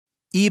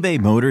eBay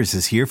Motors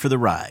is here for the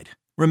ride.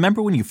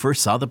 Remember when you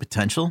first saw the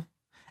potential?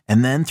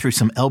 And then through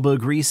some elbow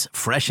grease,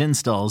 fresh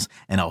installs,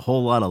 and a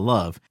whole lot of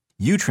love,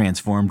 you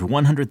transformed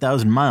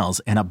 100,000 miles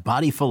and a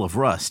body full of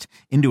rust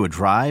into a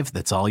drive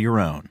that's all your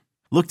own.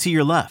 Look to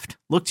your left.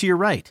 Look to your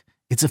right.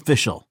 It's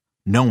official.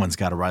 No one's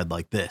got a ride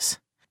like this.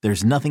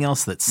 There's nothing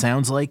else that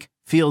sounds like,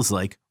 feels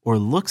like, or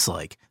looks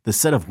like the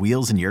set of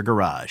wheels in your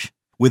garage.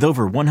 With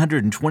over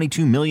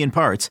 122 million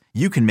parts,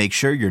 you can make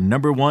sure your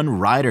number one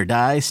ride or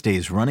die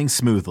stays running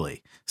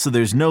smoothly. So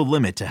there's no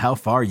limit to how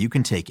far you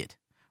can take it.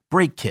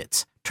 Brake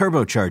kits,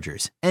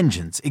 turbochargers,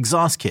 engines,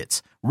 exhaust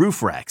kits,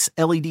 roof racks,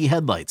 LED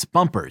headlights,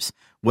 bumpers,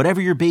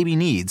 whatever your baby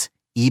needs,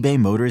 eBay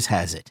Motors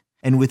has it.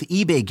 And with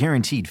eBay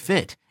Guaranteed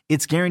Fit,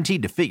 it's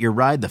guaranteed to fit your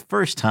ride the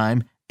first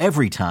time,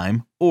 every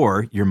time,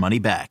 or your money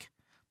back.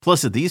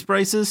 Plus at these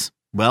prices,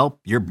 well,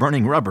 you're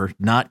burning rubber,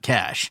 not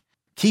cash.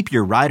 Keep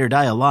your ride or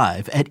die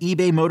alive at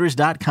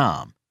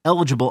ebaymotors.com.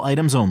 Eligible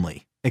items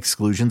only.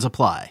 Exclusions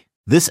apply.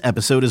 This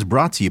episode is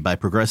brought to you by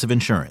Progressive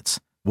Insurance.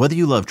 Whether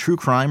you love true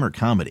crime or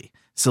comedy,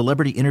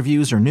 celebrity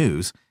interviews or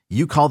news,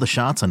 you call the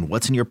shots on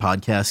what's in your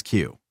podcast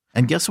queue.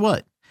 And guess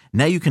what?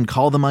 Now you can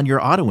call them on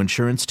your auto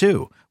insurance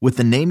too with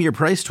the Name Your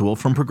Price tool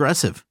from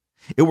Progressive.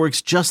 It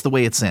works just the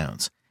way it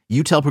sounds.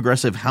 You tell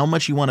Progressive how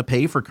much you want to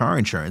pay for car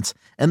insurance,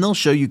 and they'll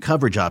show you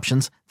coverage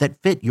options that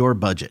fit your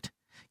budget.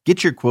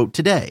 Get your quote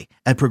today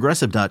at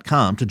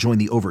Progressive.com to join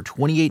the over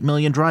 28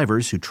 million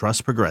drivers who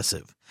trust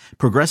Progressive.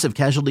 Progressive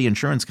Casualty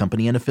Insurance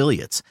Company and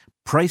Affiliates.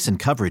 Price and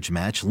coverage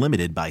match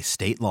limited by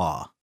state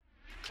law.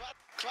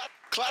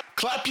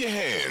 Clap your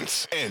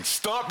hands and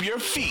stomp your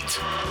feet.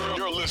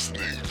 You're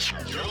listening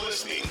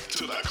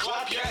to the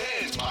Clap Your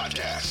Hands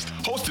podcast,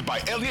 hosted by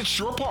Elliot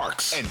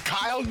Shore-Parks and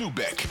Kyle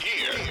Newbeck.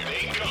 Here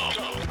they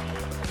come.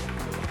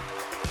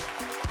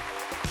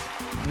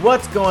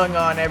 What's going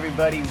on,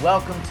 everybody?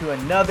 Welcome to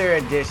another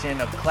edition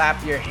of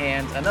Clap Your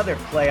Hands, another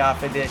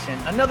playoff edition,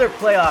 another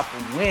playoff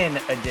win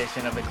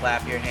edition of the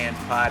Clap Your Hands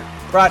pod,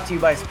 brought to you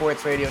by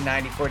Sports Radio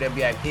 94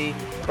 WIP,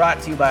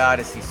 brought to you by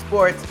Odyssey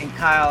Sports. And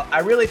Kyle,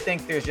 I really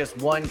think there's just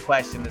one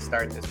question to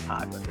start this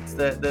pod with. It's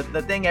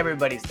the thing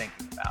everybody's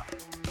thinking about.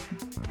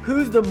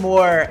 Who's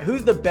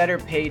the better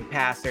paid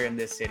passer in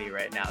this city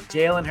right now?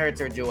 Jalen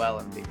Hurts or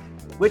Joel Embiid?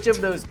 Which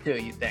of those two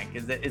you think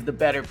is the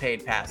better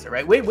paid passer,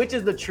 right? Which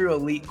is the true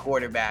elite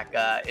quarterback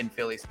in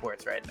Philly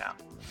sports right now?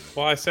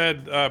 Well, I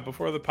said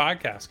before the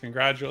podcast,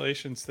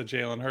 congratulations to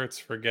Jalen Hurts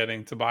for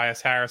getting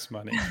Tobias Harris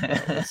money.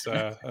 That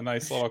was a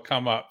nice little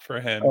come up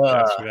for him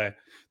yesterday.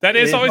 That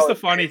is always the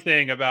funny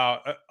thing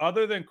about,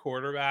 other than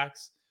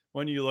quarterbacks,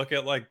 when you look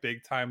at like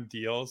big time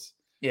deals,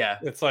 yeah,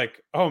 it's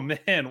like, oh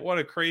man, what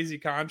a crazy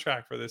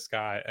contract for this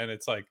guy. And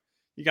it's like,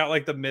 you got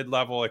like the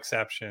mid-level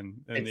exception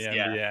in the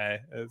NBA. Yeah.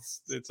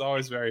 It's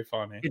always very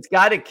funny. It's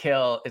got to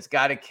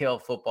kill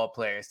football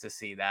players to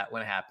see that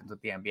when it happens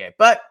with the NBA.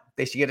 But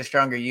they should get a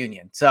stronger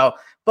union.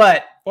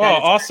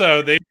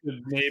 Also they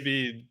should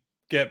maybe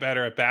get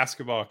better at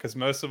basketball, because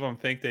most of them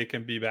think they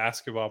can be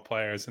basketball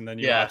players, and then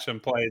you watch them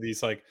play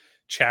these like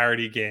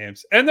charity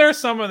games. And there are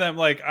some of them,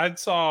 like I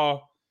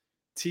saw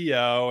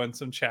T.O. and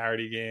some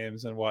charity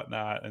games and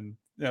whatnot, and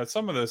you know,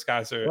 some of those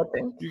guys are,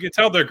 you can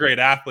tell they're great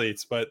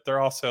athletes, but they're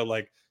also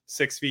like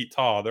 6 feet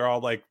tall. They're all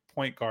like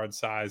point guard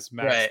size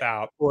maxed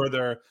out, or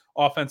they're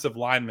offensive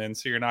linemen.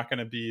 So you're not going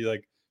to be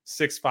like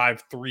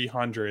 6'5",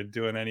 300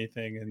 doing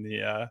anything in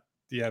the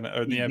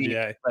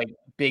NBA. Like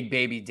Big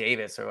Baby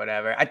Davis or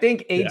whatever. I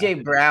think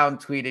AJ Brown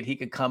tweeted he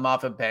could come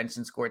off a bench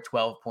and score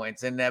 12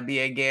 points in an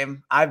NBA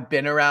game. I've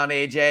been around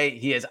AJ.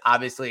 He is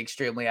obviously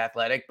extremely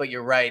athletic, but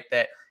you're right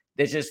that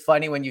it's just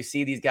funny when you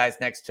see these guys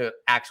next to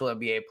actual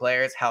NBA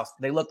players, how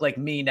they look like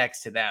me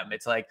next to them.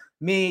 It's like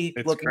me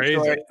looking crazy.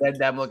 Short, then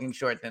them looking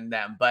short, than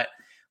them. But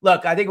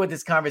look, I think what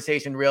this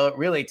conversation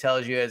really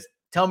tells you is,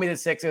 tell me the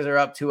Sixers are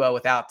up 2-0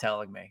 without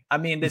telling me. I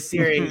mean, the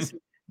series,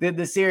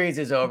 the series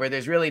is over.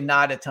 There's really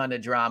not a ton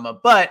of drama.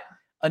 But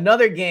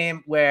another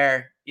game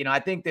where, you know, I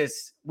think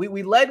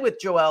we led with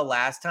Joel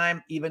last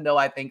time, even though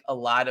I think a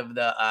lot of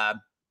the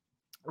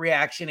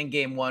reaction in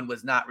game one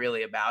was not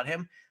really about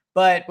him.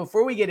 But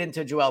before we get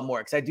into Joel more,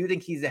 because I do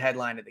think he's the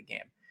headline of the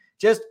game,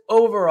 just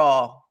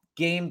overall,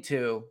 game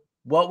two,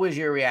 what was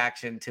your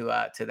reaction to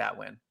that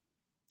win?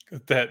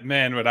 That,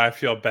 man, would I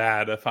feel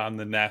bad if I'm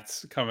the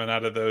Nets coming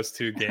out of those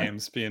two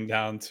games being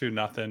down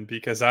 2-0,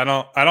 because I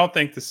don't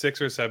think the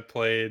Sixers have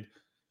played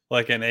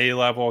like an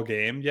A-level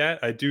game yet.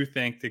 I do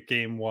think that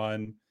game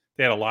one,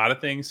 they had a lot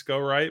of things go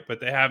right, but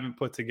they haven't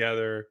put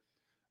together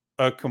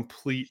a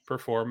complete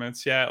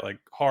performance yet. Like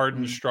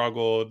Harden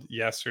struggled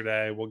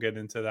yesterday. We'll get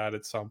into that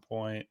at some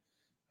point.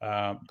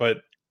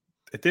 But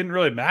it didn't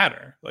really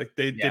matter. Like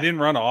they didn't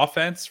run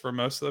offense for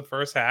most of the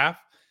first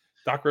half.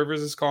 Doc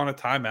Rivers is calling a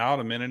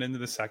timeout a minute into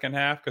the second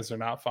half because they're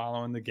not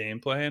following the game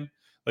plan.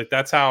 Like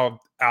that's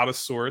how out of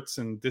sorts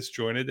and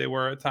disjointed they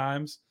were at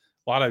times.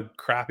 A lot of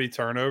crappy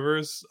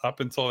turnovers up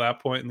until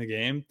that point in the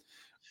game.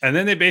 And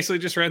then they basically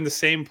just ran the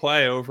same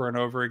play over and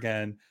over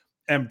again.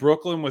 And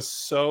Brooklyn was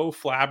so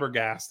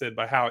flabbergasted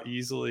by how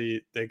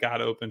easily they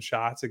got open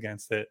shots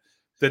against it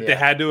that they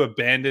had to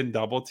abandon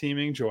double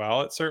teaming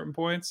Joel at certain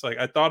points. Like,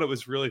 I thought it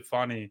was really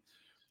funny.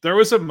 There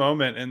was a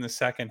moment in the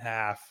second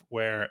half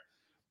where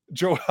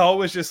Joel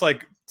was just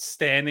like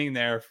standing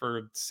there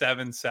for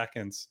 7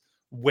 seconds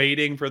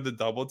waiting for the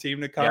double team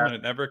to come, and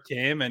it never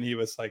came. And he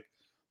was like,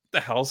 "What the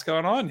hell's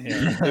going on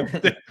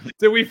here?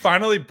 Did we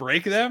finally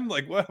break them?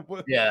 Like,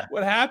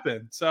 what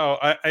happened?" So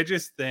I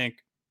just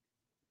think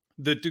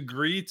the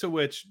degree to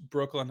which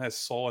Brooklyn has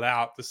sold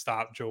out to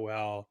stop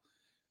Joel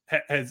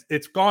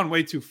it's gone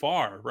way too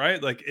far,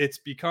 right? Like, it's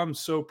become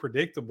so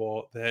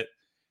predictable that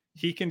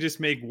he can just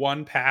make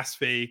one pass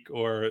fake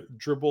or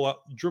dribble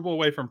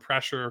away from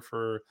pressure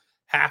for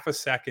half a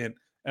second,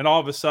 and all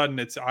of a sudden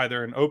it's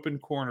either an open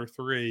corner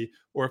three,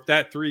 or if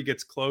that three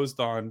gets closed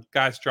on,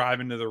 guys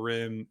driving to the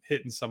rim,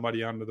 hitting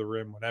somebody under the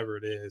rim, whatever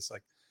it is.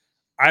 Like,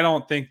 I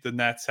don't think the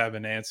Nets have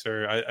an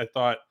answer. I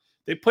thought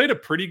they played a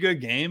pretty good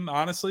game,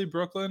 honestly,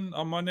 Brooklyn,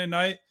 on Monday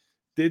night.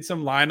 Did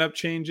some lineup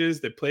changes.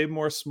 They played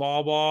more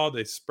small ball.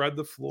 They spread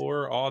the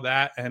floor, all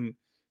that. And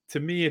to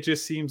me, it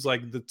just seems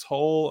like the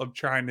toll of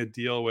trying to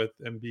deal with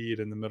Embiid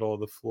in the middle of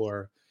the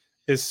floor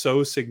is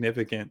so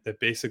significant that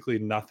basically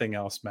nothing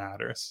else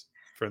matters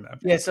for them.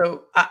 Yeah,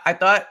 so I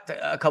thought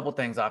a couple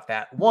things off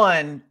that.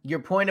 One, your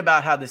point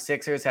about how the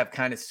Sixers have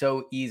kind of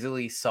so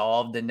easily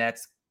solved the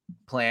Nets'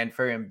 plan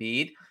for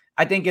Embiid,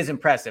 I think is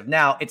impressive.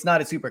 Now, it's not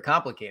a super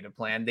complicated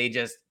plan. They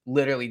just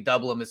literally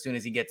double him as soon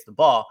as he gets the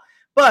ball.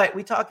 But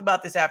we talked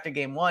about this after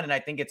game one, and I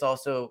think it's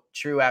also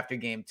true after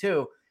game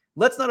two.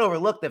 Let's not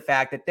overlook the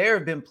fact that there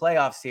have been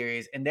playoff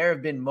series and there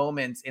have been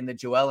moments in the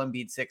Joel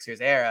Embiid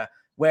Sixers era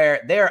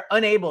where they're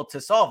unable to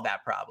solve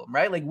that problem,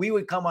 right? Like, we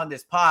would come on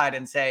this pod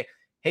and say,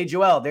 "Hey,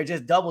 Joel, they're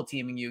just double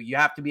teaming you. You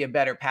have to be a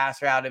better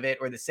passer out of it,"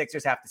 or the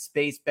Sixers have to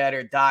space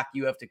better. Doc,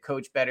 you have to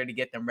coach better to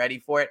get them ready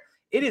for it.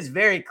 It is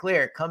very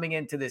clear coming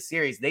into this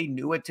series, they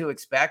knew what to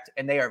expect,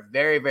 and they are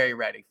very, very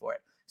ready for it.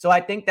 So I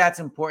think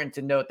that's important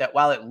to note, that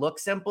while it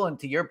looks simple, and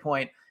to your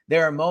point,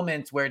 there are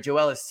moments where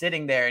Joel is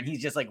sitting there and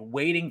he's just like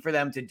waiting for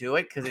them to do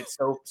it because it's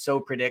so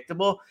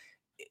predictable.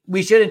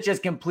 We shouldn't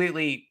just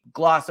completely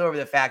gloss over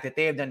the fact that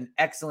they have done an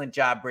excellent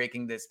job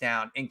breaking this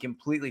down and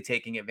completely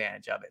taking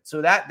advantage of it. So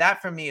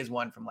that for me is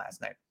one from last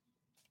night.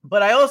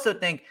 But I also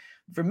think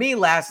for me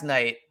last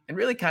night, and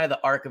really kind of the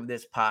arc of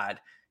this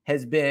pod,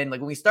 has been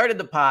like, when we started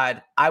the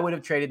pod, I would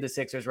have traded the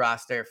Sixers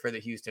roster for the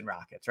Houston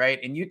Rockets, right?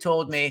 And you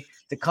told me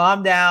to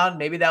calm down.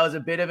 Maybe that was a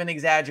bit of an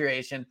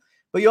exaggeration,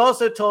 but you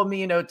also told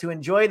me, to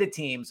enjoy the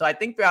team. So I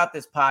think throughout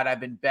this pod, I've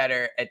been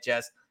better at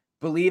just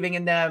believing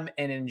in them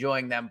and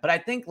enjoying them. But I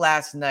think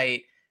last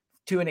night,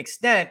 to an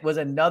extent, was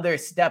another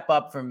step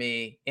up for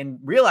me in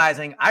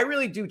realizing I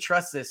really do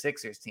trust this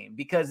Sixers team,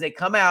 because they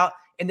come out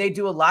and they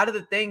do a lot of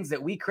the things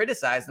that we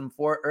criticized them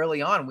for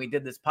early on when we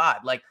did this pod.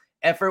 Like,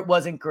 effort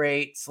wasn't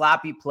great,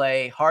 sloppy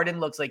play. Harden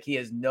looks like he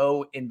has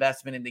no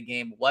investment in the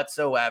game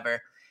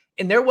whatsoever.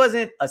 And there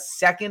wasn't a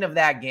second of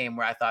that game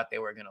where I thought they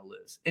were going to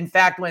lose. In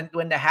fact, when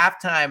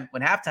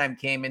halftime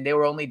came and they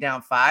were only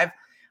down 5,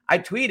 I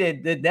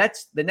tweeted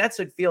the Nets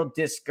would feel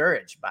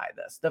discouraged by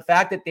this. The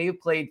fact that they've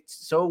played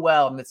so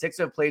well and the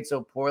Sixers have played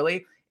so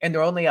poorly and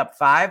they're only up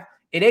 5,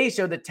 it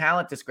showed the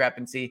talent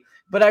discrepancy.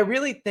 But I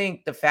really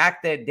think the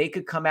fact that they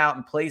could come out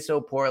and play so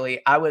poorly,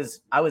 I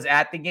was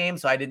at the game,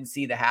 so I didn't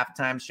see the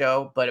halftime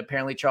show, but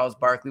apparently Charles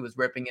Barkley was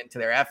ripping into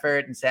their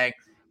effort and saying,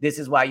 "This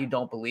is why you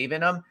don't believe in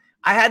them."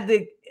 I had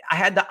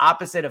the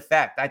opposite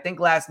effect. I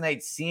think last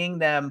night, seeing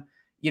them,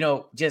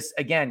 just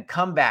again,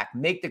 come back,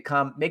 make the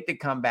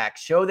comeback,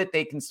 show that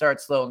they can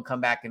start slow and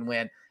come back and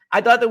win. I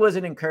thought that was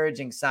an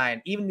encouraging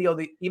sign, even though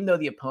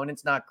the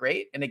opponent's not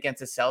great, and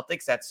against the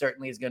Celtics, that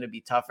certainly is going to be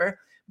tougher.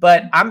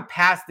 But I'm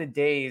past the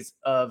days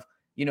of,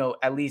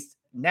 at least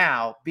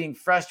now, being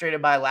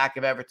frustrated by lack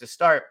of effort to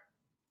start,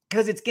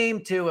 because it's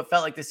game 2. It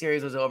felt like the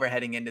series was over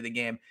heading into the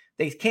game.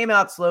 They came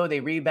out slow.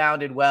 They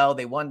rebounded well.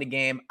 They won the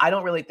game. I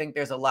don't really think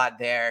there's a lot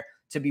there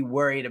to be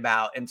worried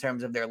about in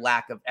terms of their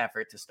lack of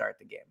effort to start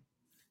the game.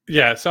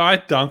 Yeah, so I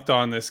dunked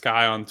on this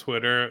guy on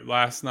Twitter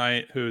last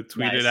night who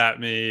tweeted at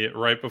me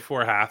right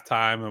before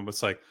halftime and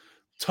was like,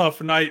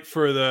 "Tough night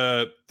for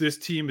this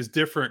team is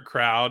different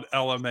crowd,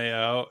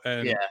 LMAO."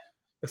 And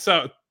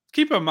so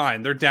keep in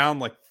mind, they're down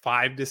like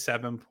 5 to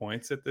 7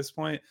 points at this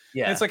point.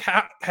 Yeah. And it's like,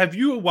 have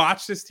you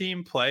watched this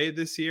team play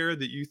this year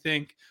that you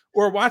think,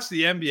 or watch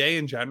the NBA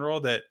in general,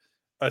 that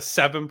a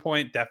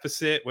 7-point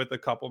deficit with a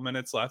couple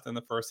minutes left in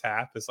the first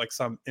half is like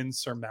some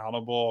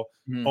insurmountable,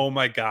 oh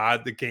my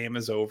God, the game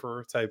is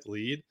over type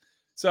lead?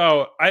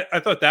 So I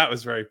thought that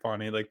was very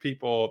funny. Like,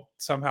 people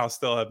somehow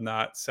still have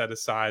not set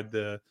aside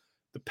the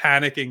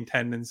panicking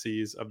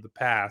tendencies of the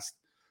past.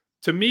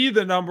 To me,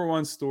 the number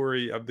one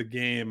story of the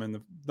game, and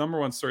the number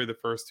one story of the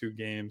first 2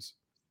 games,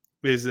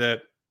 is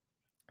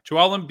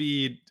Joel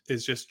Embiid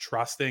is just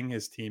trusting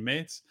his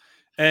teammates.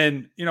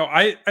 And,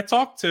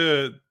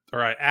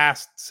 I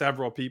asked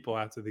several people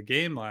after the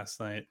game last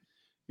night,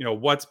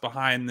 what's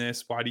behind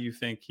this? Why do you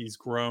think he's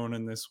grown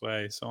in this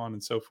way? So on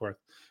and so forth.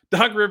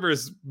 Doc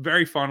Rivers,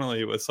 very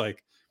funnily, was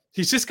like,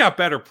 he's just got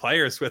better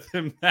players with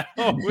him now,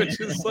 which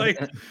is like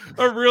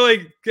a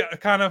really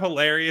kind of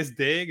hilarious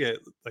dig at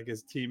like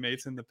his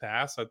teammates in the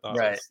past. I thought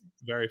Right. was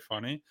very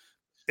funny.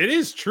 It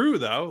is true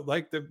though.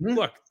 Like Mhm.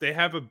 look, they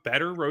have a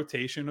better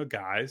rotation of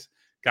guys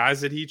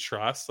that he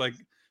trusts. Like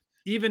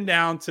even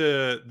down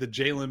to the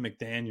Jalen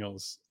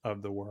McDaniels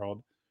of the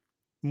world,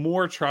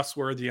 more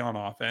trustworthy on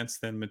offense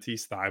than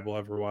Matisse Thybulle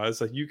ever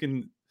was. Like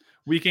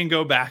we can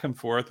go back and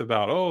forth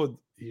about, oh,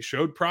 he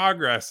showed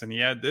progress and he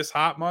had this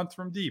hot month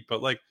from deep,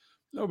 but like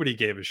nobody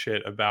gave a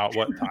shit about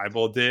what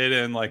Thybulle did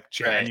in like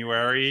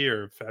January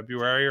or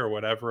February or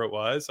whatever it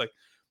was. Like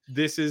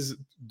this is,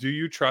 do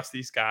you trust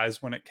these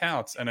guys when it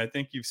counts? And I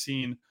think you've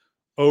seen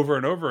over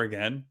and over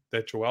again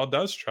that Joel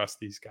does trust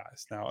these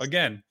guys. Now,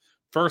 again,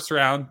 first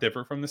round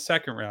different from the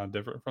second round,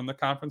 different from the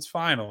conference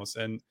finals,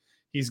 and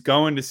he's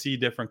going to see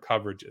different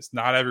coverages.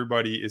 Not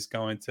everybody is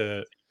going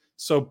to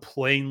so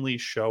plainly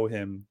show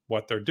him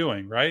what they're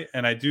doing, right?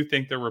 And I do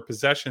think there were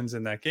possessions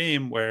in that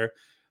game where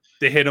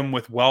they hit him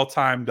with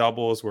well-timed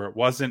doubles where it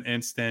wasn't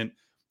instant.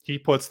 He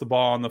puts the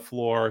ball on the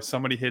floor.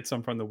 Somebody hits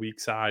him from the weak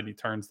side. He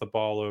turns the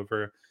ball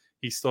over.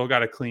 He's still got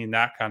to clean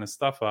that kind of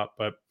stuff up.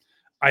 But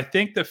I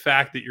think the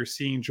fact that you're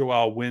seeing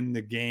Joel win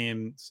the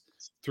games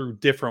through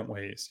different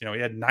ways, he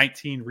had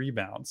 19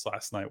 rebounds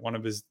last night.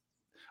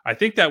 I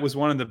think that was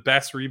one of the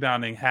best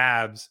rebounding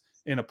halves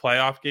in a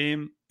playoff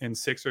game in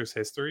Sixers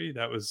history.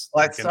 That was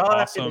Well, like I an saw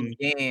awesome after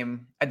the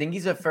game. I think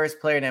he's the first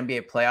player in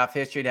NBA playoff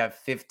history to have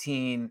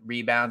 15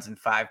 rebounds and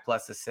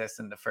 5+ assists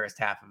in the first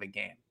half of a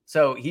game.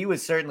 So he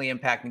was certainly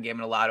impacting the game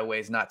in a lot of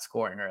ways, not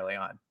scoring early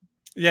on.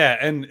 Yeah,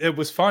 and it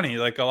was funny.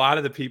 Like a lot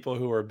of the people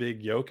who are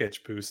big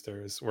Jokic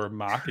boosters were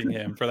mocking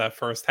him for that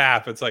first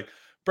half. It's like,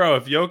 bro,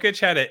 if Jokic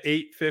had an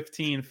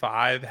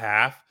 8-15-5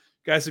 half,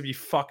 you guys would be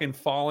fucking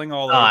falling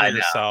all over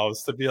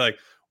yourselves to be like,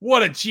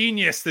 what a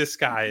genius this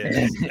guy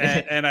is.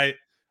 and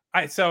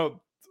so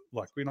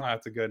look, we don't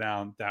have to go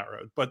down that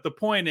road. But the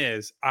point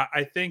is,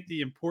 I think the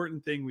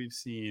important thing we've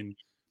seen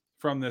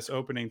from this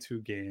opening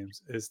 2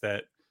 games is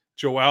that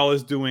Joel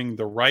is doing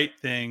the right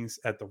things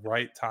at the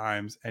right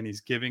times, and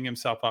he's giving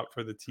himself up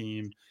for the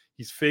team.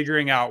 He's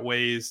figuring out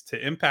ways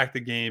to impact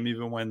the game,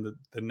 even when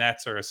the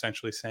Nets are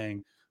essentially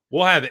saying,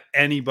 we'll have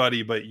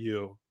anybody but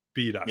you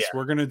beat us. Yeah.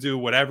 We're going to do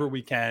whatever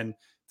we can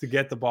to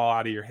get the ball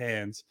out of your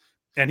hands.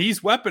 And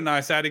he's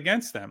weaponized that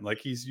against them. Like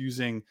he's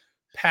using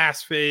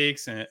pass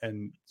fakes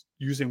and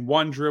using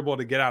one dribble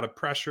to get out of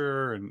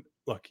pressure. And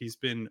look, he's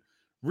been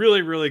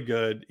really, really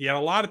good. He had a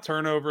lot of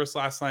turnovers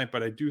last night,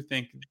 but I do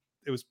think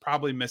it was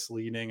probably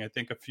misleading. I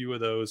think a few of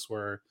those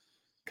were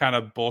kind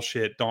of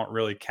bullshit, don't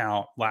really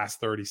count,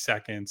 last 30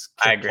 seconds,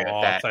 I agree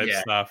with that type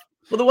stuff.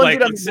 Well, the one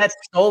dude on the Nets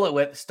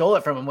stole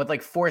it from him with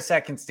like 4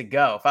 seconds to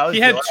go. If I was,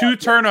 he had 2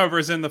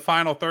 turnovers in the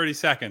final 30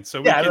 seconds.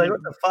 So like,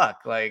 what the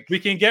fuck? Like we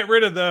can get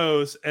rid of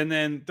those. And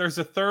then there's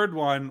a third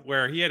one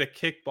where he had a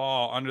kick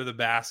ball under the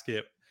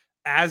basket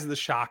as the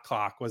shot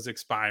clock was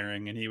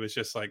expiring, and he was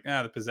just like,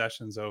 the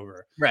possession's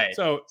over. Right.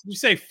 So you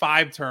say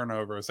 5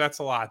 turnovers, that's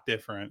a lot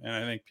different. And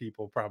I think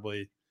people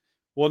probably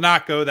will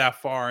not go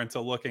that far into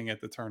looking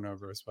at the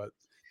turnovers, but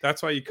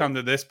that's why you come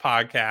to this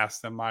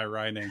podcast and my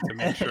writing to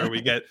make sure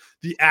we get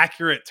the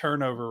accurate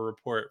turnover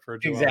report for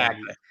Joel.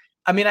 Exactly.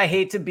 I mean, I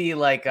hate to be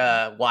like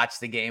a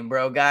watch the game,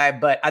 bro guy,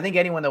 but I think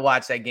anyone that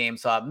watched that game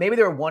saw maybe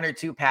there were 1 or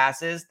 2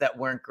 passes that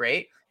weren't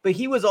great, but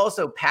he was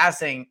also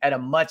passing at a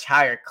much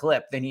higher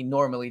clip than he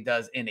normally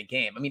does in a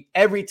game. I mean,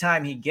 every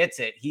time he gets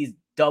it, he's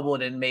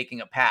doubled in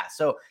making a pass.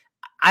 So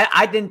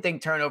I didn't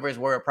think turnovers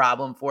were a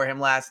problem for him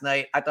last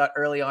night. I thought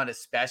early on,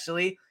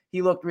 especially,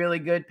 he looked really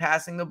good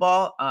passing the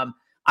ball.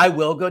 I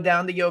will go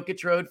down the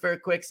Jokic road for a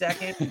quick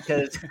second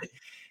because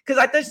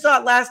I just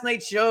thought last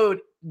night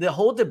showed the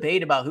whole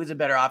debate about who's a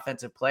better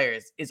offensive player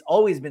is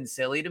always been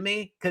silly to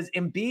me because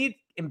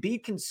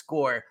Embiid can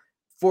score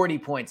 40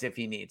 points if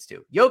he needs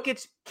to.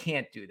 Jokic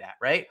can't do that,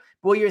 right?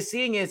 But what you're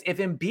seeing is if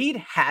Embiid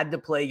had to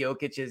play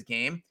Jokic's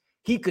game,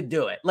 he could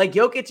do it. Like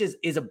Jokic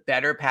is a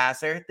better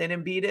passer than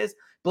Embiid is,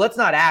 but let's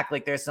not act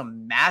like there's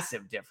some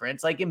massive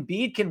difference. Like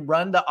Embiid can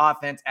run the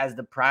offense as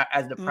the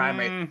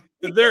primary.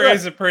 There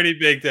is a pretty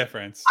big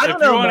difference.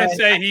 If you want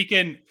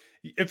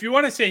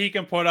to say he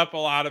can put up a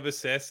lot of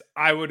assists,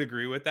 I would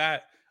agree with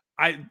that.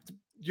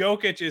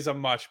 Jokic is a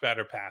much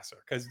better passer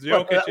because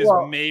Jokic is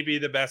maybe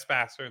the best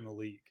passer in the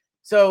league.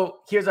 So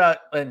here's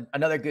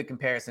another good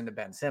comparison to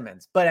Ben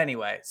Simmons. But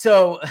anyway,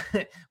 so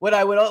what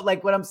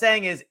I'm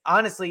saying is,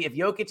 honestly, if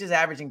Jokic is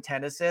averaging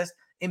 10 assists,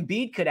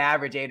 Embiid could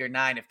average 8 or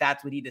 9 if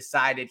that's what he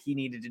decided he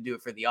needed to do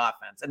for the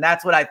offense. And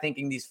that's what I think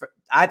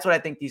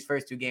these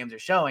first 2 games are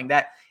showing,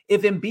 that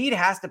if Embiid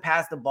has to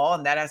pass the ball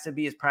and that has to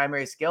be his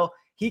primary skill,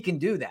 he can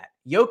do that.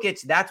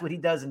 Jokic, that's what he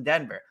does in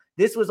Denver.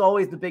 This was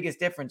always the biggest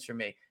difference for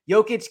me.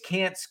 Jokic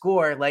can't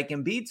score like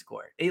Embiid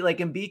scored. Like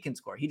Embiid can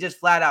score. He just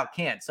flat out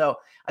can't. So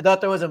I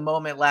thought there was a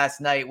moment last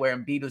night where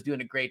Embiid was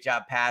doing a great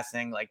job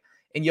passing,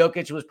 and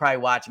Jokic was probably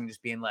watching,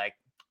 just being like,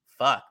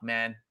 fuck,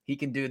 man, he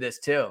can do this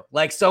too.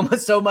 Like so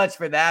much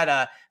for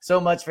that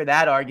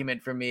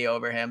argument for me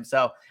over him.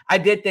 So I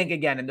did think,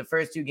 again, in the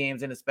first 2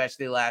 games and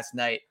especially last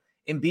night,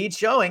 Embiid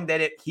showing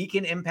that he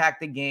can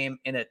impact the game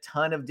in a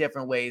ton of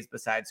different ways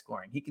besides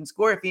scoring. He can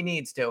score if he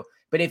needs to,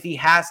 but if he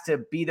has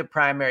to be the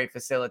primary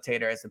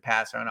facilitator as a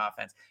passer on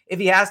offense, if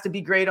he has to be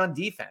great on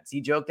defense,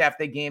 he joked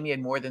after the game he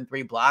had more than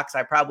 3 blocks.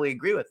 I probably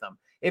agree with him.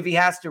 If he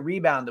has to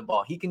rebound the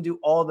ball, he can do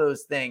all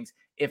those things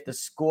if the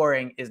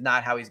scoring is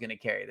not how he's going to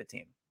carry the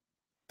team.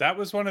 That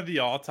was one of the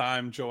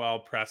all-time Joel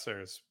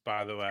pressers,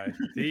 by the way.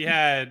 He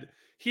had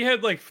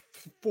like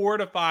 4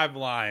 to 5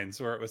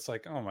 lines where it was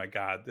like, oh my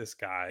God, this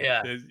guy.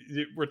 Yeah.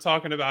 We're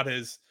talking about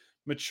his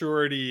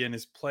maturity and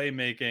his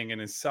playmaking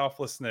and his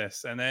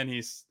selflessness. And then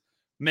he's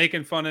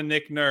making fun of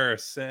Nick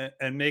Nurse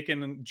and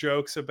making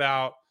jokes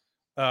about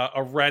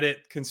a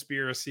Reddit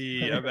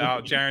conspiracy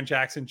about Jaren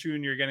Jackson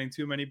Jr. getting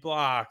too many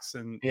blocks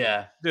and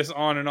just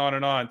on and on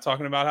and on,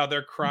 talking about how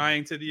they're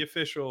crying to the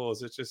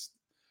officials. It's just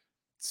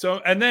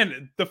so, and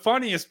then the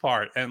funniest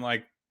part, and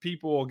like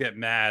people will get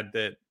mad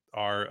that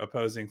are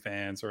opposing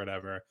fans or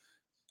whatever.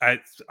 I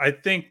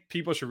think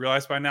people should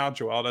realize by now,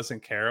 Joel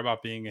doesn't care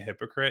about being a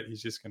hypocrite.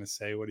 He's just going to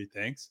say what he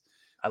thinks.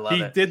 I love it.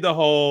 He did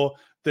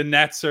the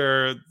Nets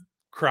are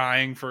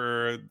crying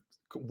for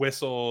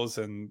whistles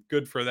and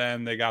good for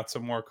them. They got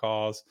some more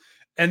calls.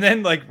 And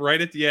then like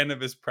right at the end of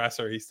his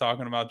presser, he's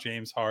talking about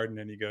James Harden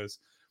and he goes,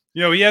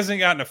 he hasn't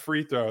gotten a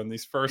free throw in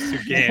these first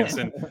 2 games.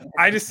 And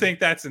I just think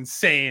that's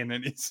insane.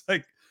 And it's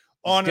like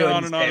on and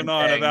on and on and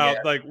on about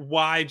like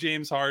why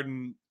James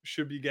Harden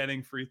should be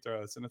getting free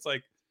throws. And it's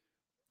like,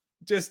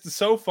 just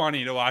so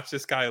funny to watch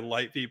this guy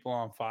light people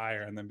on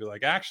fire and then be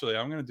like, actually,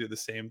 I'm going to do the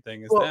same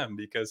thing as them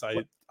because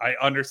I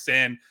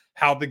understand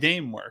how the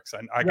game works.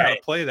 I got to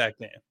play that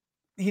game.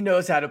 He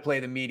knows how to play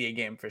the media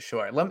game for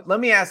sure. Let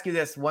me ask you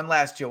this one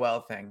last Joel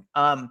thing.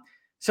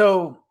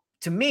 So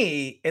to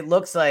me, it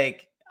looks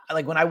like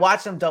when I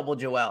watch them double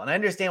Joel, and I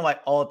understand why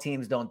all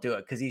teams don't do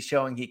it because he's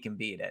showing he can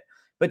beat it.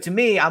 But to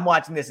me, I'm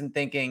watching this and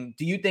thinking,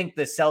 do you think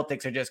the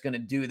Celtics are just going to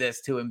do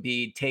this to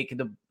Embiid,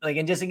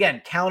 and just again,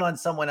 count on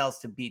someone else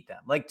to beat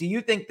them? Like, do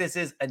you think this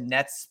is a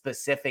Nets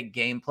specific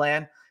game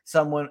plan,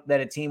 someone that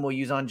a team will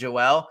use on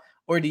Joel?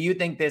 Or do you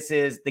think this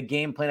is the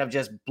game plan of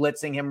just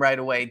blitzing him right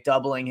away,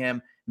 doubling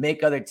him,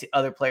 make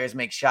other players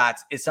make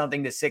shots is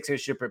something the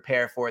Sixers should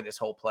prepare for this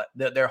whole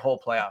their whole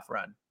playoff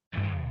run?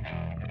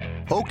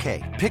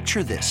 Okay,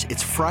 picture this.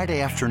 It's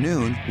Friday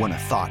afternoon when a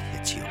thought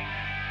hits you.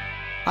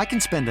 I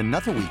can spend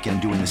another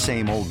weekend doing the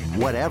same old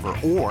whatever,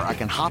 or I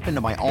can hop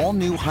into my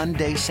all-new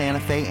Hyundai Santa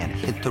Fe and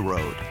hit the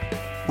road.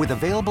 With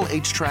available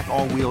H-Track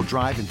all-wheel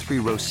drive and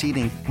 3-row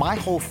seating, my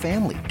whole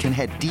family can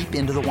head deep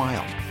into the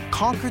wild.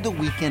 Conquer the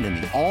weekend in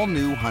the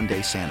all-new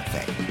Hyundai Santa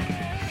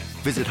Fe.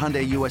 Visit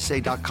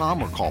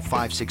HyundaiUSA.com or call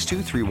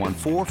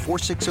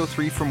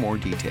 562-314-4603 for more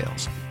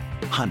details.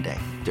 Hyundai,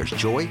 there's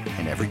joy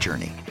in every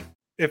journey.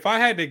 If I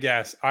had to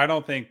guess, I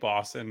don't think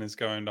Boston is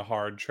going to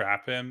hard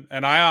trap him.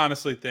 And I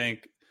honestly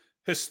think,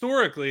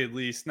 historically at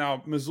least,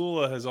 now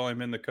Mazzulla has only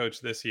been the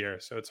coach this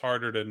year, so it's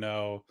harder to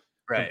know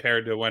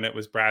compared to when it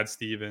was Brad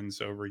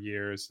Stevens over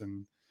years.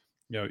 And,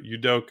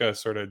 Udoka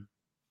sort of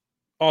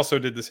also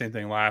did the same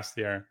thing last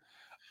year.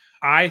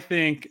 I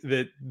think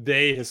that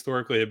they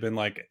historically have been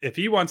like, if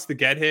he wants to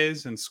get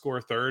his and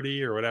score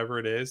 30 or whatever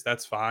it is,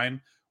 that's fine.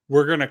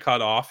 We're going to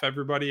cut off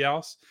everybody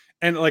else.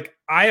 And like,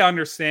 I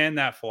understand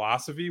that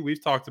philosophy.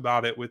 We've talked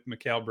about it with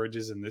Mikal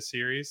Bridges in this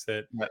series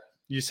that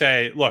you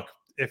say, look,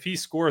 if he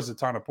scores a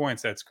ton of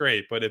points, that's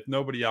great. But if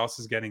nobody else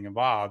is getting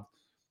involved,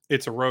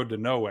 it's a road to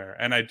nowhere.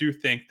 And I do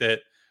think that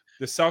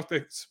the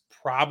Celtics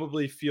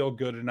probably feel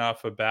good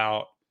enough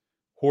about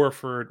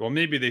Horford. Well,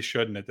 maybe they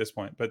shouldn't at this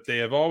point, but they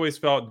have always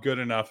felt good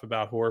enough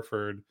about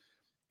Horford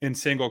in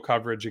single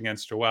coverage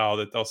against Joel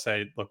that they'll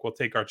say, look, we'll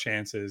take our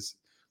chances.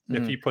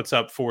 If he puts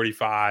up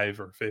 45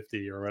 or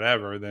 50 or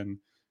whatever, then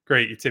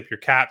great. You tip your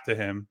cap to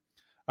him.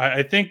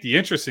 I think the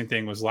interesting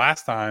thing was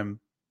last time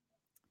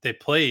they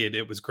played,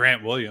 it was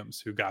Grant Williams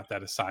who got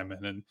that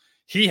assignment, and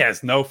he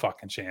has no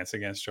fucking chance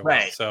against Joel.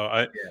 Right.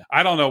 So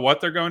I don't know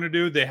what they're going to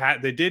do.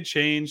 They did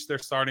change their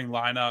starting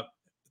lineup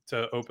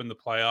to open the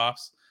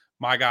playoffs.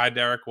 My guy,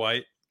 Derek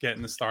White,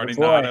 getting the starting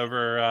nod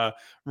over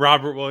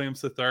Robert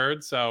Williams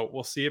III. So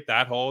we'll see if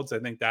that holds. I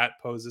think that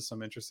poses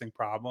some interesting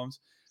problems.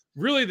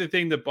 Really, the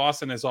thing that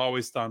Boston has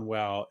always done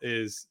well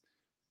is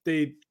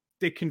they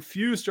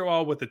confuse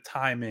Joel with the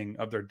timing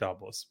of their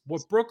doubles.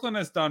 What Brooklyn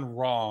has done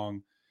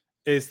wrong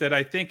is that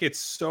I think it's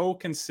so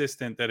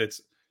consistent that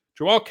it's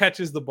Joel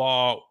catches the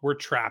ball, we're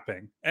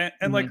trapping.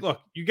 And like,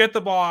 look, you get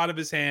the ball out of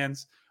his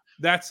hands.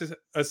 That's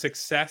a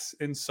success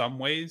in some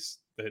ways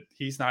that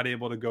he's not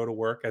able to go to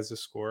work as a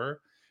scorer.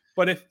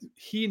 But if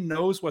he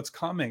knows what's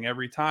coming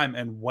every time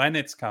and when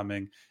it's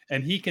coming,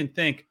 and he can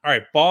think, all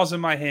right, ball's in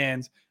my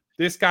hands,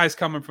 this guy's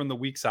coming from the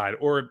weak side.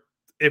 Or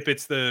if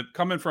it's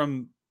coming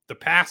from the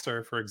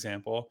passer, for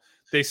example,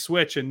 they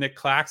switch and Nick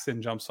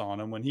Claxton jumps on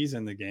him when he's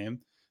in the game.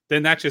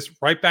 Then that's just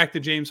right back to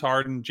James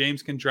Harden.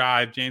 James can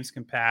drive, James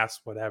can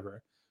pass,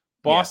 whatever.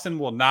 Boston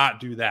will not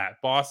do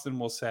that. Boston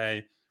will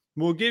say,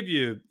 we'll give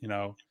you,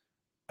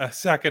 a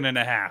second and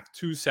a half,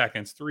 2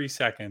 seconds, 3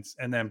 seconds,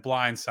 and then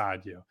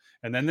blindside you.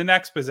 And then the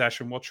next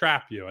possession will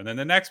trap you. And then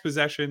the next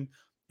possession,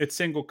 it's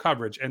single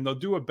coverage, and they'll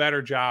do a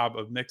better job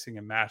of mixing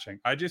and matching.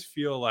 I just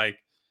feel like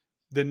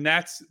the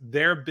Nets,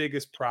 their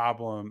biggest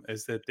problem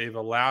is that they've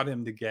allowed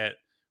him to get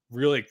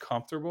really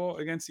comfortable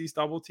against these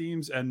double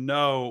teams and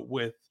know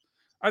with,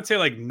 I'd say,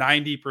 like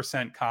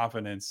 90%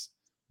 confidence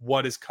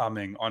what is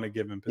coming on a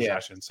given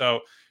possession. Yeah. So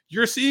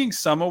you're seeing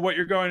some of what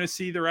you're going to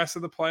see the rest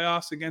of the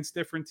playoffs against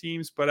different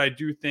teams, but I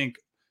do think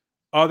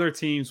other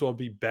teams will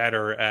be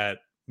better at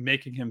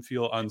making him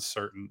feel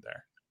uncertain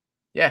there.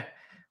 Yeah.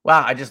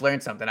 Wow, I just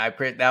learned something.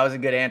 That was a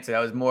good answer.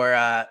 That was more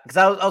because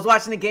I was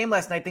watching the game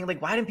last night thinking,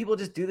 like, why didn't people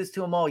just do this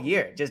to him all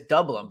year? Just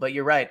double them. But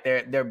you're right.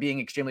 They're being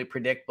extremely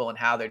predictable in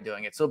how they're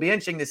doing it. So it'll be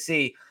interesting to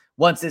see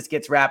once this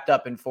gets wrapped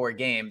up in 4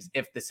 games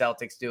if the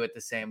Celtics do it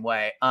the same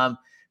way.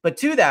 But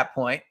to that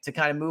point, to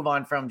kind of move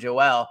on from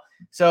Joel,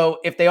 so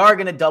if they are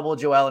going to double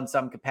Joel in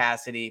some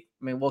capacity,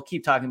 I mean, we'll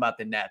keep talking about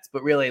the Nets,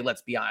 but really,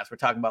 let's be honest, we're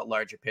talking about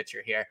larger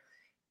picture here.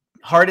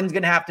 Harden's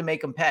going to have to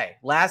make him pay.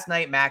 Last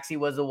night, Maxey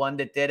was the one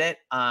that did it.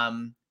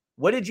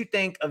 What did you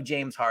think of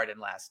James Harden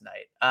last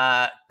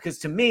night? Because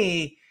to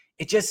me,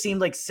 it just seemed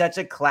like such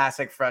a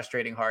classic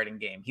frustrating Harden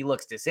game. He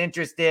looks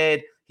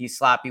disinterested. He's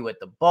sloppy with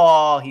the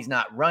ball. He's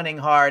not running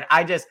hard.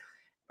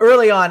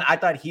 Early on, I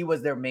thought he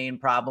was their main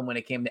problem when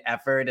it came to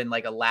effort and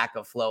like a lack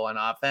of flow on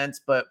offense.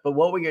 But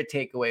what were your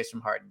takeaways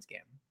from Harden's game?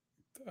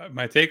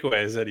 My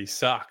takeaway is that he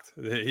sucked.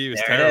 He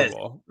was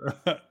terrible.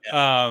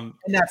 Yeah. And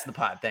that's the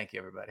pod. Thank you,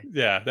 everybody.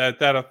 Yeah,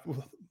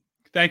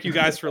 thank you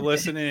guys for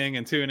listening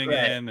and tuning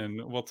in,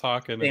 and we'll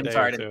talk in a day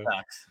or two.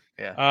 Sucks.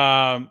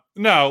 Yeah.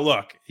 No,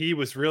 look, he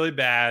was really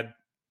bad,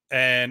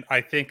 and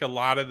I think a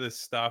lot of this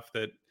stuff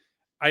that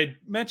I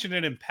mentioned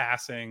it in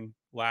passing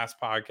last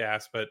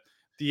podcast, but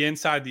the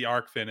inside the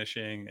arc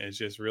finishing is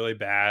just really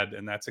bad,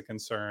 and that's a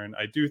concern.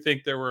 I do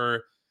think there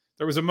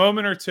was a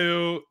moment or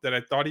two that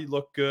I thought he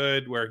looked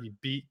good where he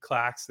beat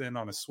Claxton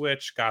on a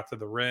switch, got to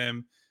the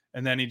rim,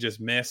 and then he just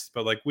missed.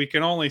 But like, we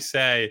can only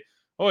say,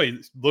 oh,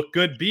 he looked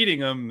good beating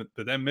him,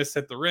 but then missed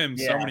at the rim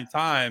so many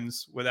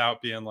times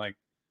without being like,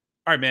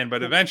 all right, man,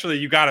 but eventually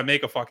you got to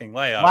make a fucking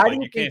layup. Why do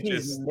you think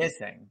he's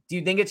missing? Do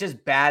you think it's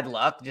just bad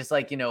luck? Just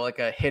like, like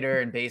a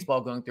hitter in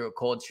baseball going through a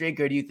cold streak?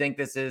 Or do you think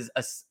this is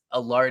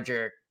a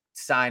larger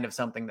sign of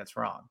something that's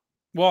wrong?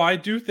 Well, I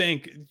do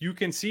think you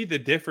can see the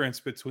difference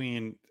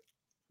between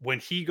when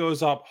he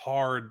goes up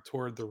hard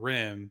toward the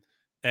rim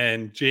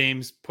and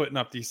James putting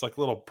up these like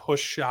little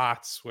push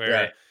shots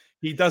where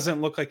he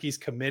doesn't look like he's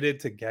committed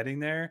to getting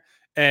there.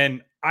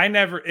 And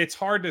it's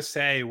hard to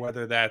say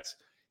whether that's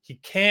he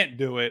can't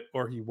do it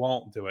or he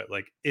won't do it.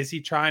 Like, is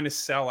he trying to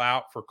sell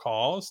out for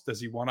calls? Does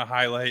he want to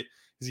highlight?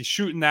 Is he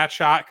shooting that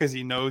shot because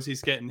he knows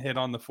he's getting hit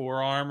on the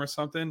forearm or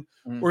something?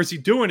 Or is he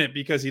doing it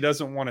because he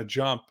doesn't want to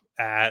jump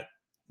at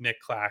Nick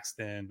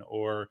Claxton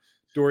or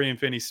Dorian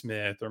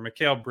Finney-Smith or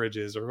Mikal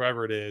Bridges or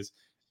whoever it is,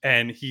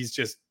 and he's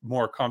just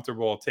more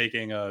comfortable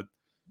taking a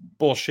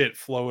bullshit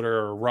floater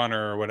or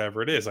runner or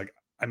whatever it is? Like,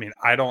 I mean,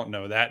 I don't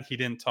know that. He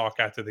didn't talk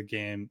after the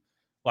game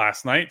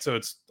last night, so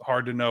it's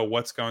hard to know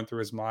what's going through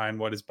his mind,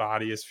 what his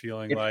body is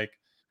feeling like.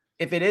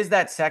 If it is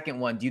that second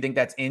one, do you think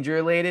that's injury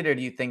related, or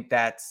do you think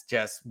that's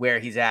just where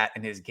he's at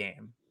in his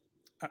game?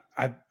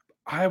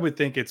 I would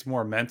think it's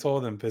more mental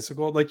than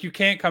physical. Like, you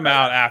can't come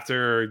out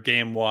after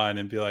game 1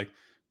 and be like,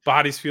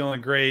 body's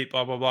feeling great,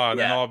 blah, blah, blah. And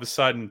then all of a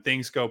sudden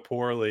things go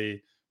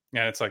poorly.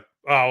 And it's like,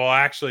 oh, well,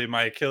 actually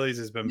my Achilles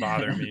has been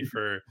bothering me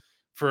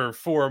for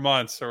 4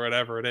 months or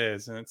whatever it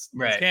is. And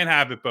you can't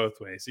have it both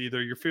ways.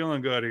 Either you're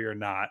feeling good or you're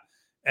not.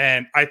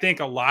 And I think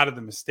a lot of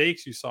the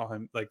mistakes you saw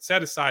him, like,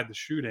 set aside the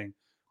shooting,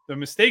 the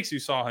mistakes you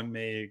saw him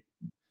make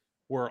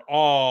were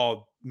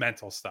all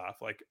mental stuff.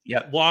 Like,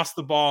 lost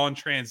the ball in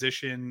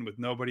transition with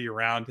nobody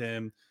around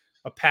him,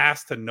 a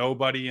pass to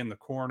nobody in the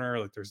corner,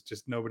 like there's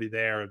just nobody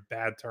there, a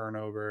bad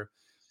turnover.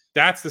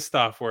 That's the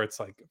stuff where it's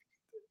like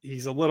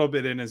he's a little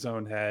bit in his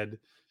own head.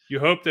 You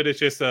hope that it's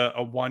just a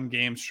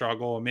 1-game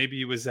struggle. Maybe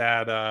he was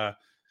at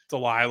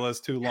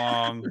Delilah's too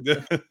long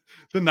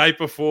the night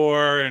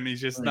before, and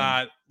he's just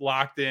not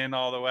locked in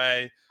all the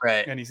way.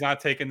 Right. And he's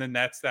not taking the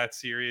Nets that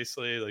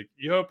seriously. Like,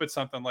 you hope it's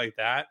something like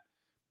that.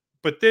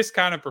 But this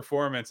kind of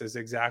performance is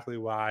exactly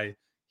why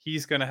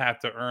he's going to have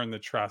to earn the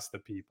trust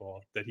of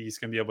people, that he's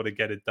going to be able to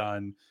get it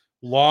done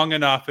long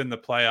enough in the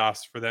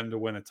playoffs for them to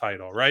win a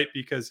title, right?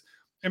 Because,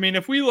 I mean,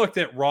 if we looked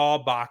at raw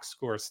box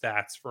score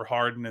stats for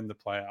Harden in the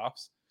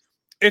playoffs,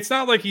 it's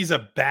not like he's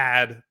a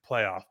bad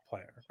playoff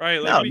player,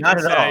 right? Like, no, not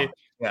at all.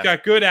 He's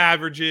got good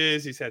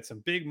averages. He's had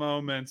some big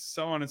moments,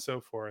 so on and so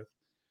forth.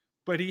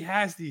 But he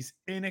has these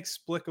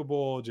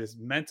inexplicable, just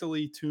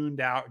mentally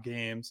tuned out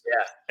games.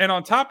 Yeah. And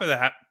on top of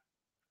that,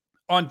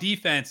 on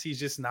defense, he's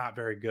just not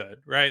very good,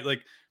 right?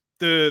 Like,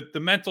 the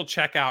mental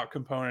checkout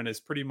component is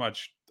pretty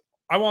much,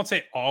 I won't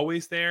say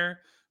always there,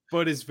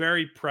 but is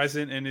very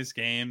present in his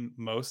game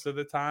most of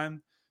the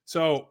time.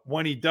 So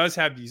when he does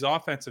have these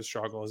offensive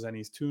struggles and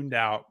he's tuned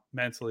out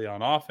mentally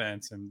on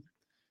offense and,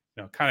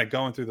 kind of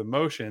going through the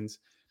motions,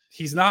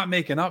 he's not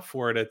making up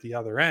for it at the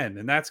other end.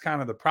 And that's kind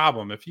of the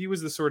problem. If he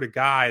was the sort of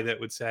guy that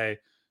would say,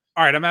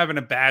 all right, I'm having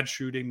a bad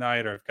shooting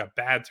night or I've got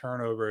bad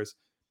turnovers,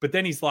 but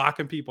then he's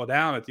locking people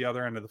down at the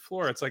other end of the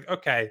floor. It's like,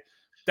 okay,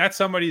 that's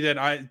somebody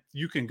that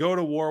you can go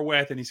to war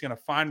with, and he's going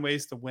to find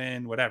ways to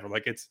win, whatever.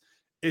 Like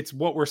it's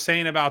what we're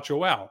saying about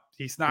Joel.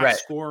 He's not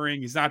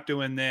scoring, he's not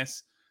doing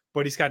this,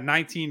 but he's got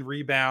 19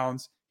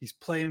 rebounds. He's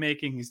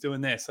playmaking, he's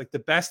doing this. Like the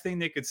best thing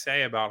they could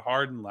say about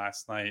Harden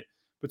last night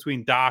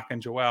between Doc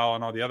and Joel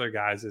and all the other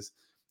guys is,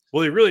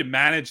 well, he really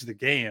managed the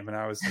game. And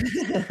I was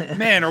like,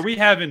 man, are we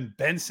having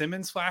Ben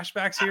Simmons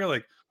flashbacks here?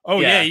 Like,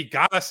 oh yeah, he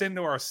got us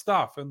into our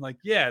stuff. And like,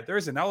 yeah,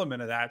 there's an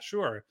element of that.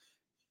 Sure.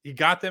 He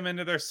got them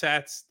into their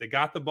sets. They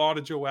got the ball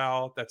to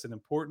Joel. That's an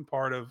important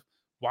part of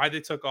why they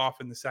took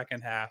off in the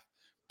second half.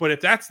 But if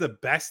that's the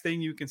best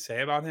thing you can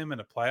say about him in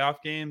a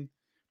playoff game,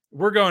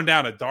 we're going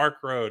down a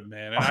dark road,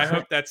 man. And I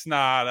hope that's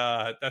not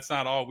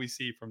all we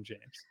see from James.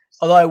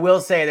 Although I will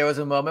say there was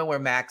a moment where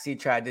Maxey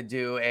tried to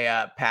do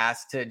a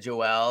pass to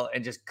Joel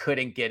and just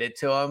couldn't get it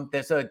to him.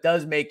 So it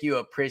does make you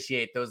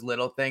appreciate those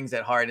little things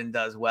that Harden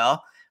does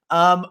well.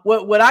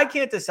 What I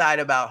can't decide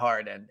about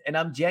Harden, and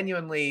I'm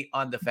genuinely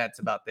on the fence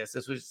about this.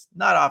 This was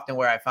not often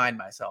where I find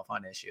myself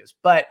on issues,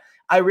 but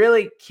I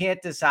really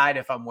can't decide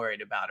if I'm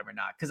worried about him or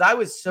not. Because I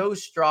was so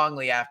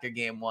strongly after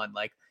game one,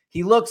 like,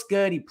 he looks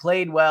good. He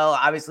played well.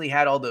 Obviously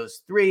had all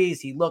those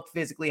threes. He looked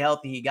physically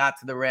healthy. He got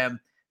to the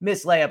rim.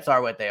 Missed layups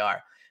are what they are.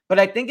 But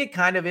I think it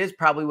kind of is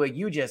probably what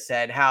you just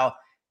said, how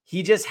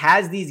he just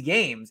has these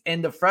games.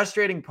 And the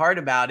frustrating part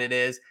about it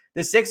is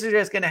the Sixers are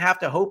just going to have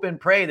to hope and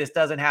pray this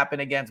doesn't happen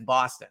against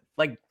Boston.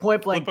 Like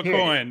point blank. Flip a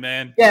coin,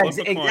 man. Yeah,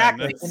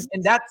 exactly.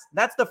 And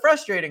that's the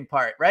frustrating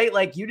part, right?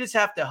 Like you just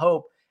have to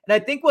hope. And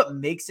I think what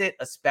makes it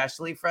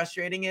especially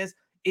frustrating is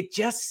it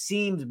just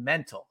seems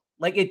mental.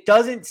 Like it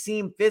doesn't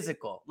seem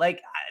physical.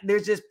 Like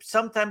there's just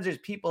sometimes there's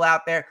people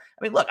out there.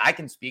 I mean, look, I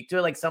can speak to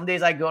it. Like some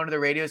days I go into the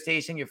radio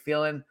station, you're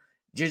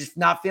just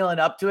not feeling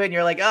up to it. And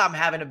you're like, oh, I'm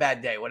having a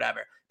bad day,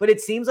 whatever. But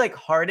it seems like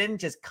Harden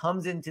just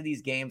comes into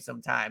these games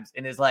sometimes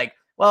and is like,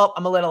 well,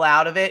 I'm a little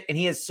out of it. And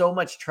he has so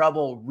much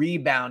trouble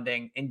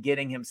rebounding and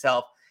getting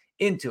himself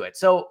into it.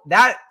 So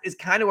that is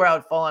kind of where I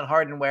would fall on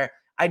Harden, where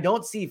I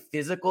don't see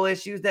physical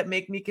issues that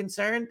make me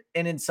concerned.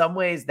 And in some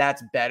ways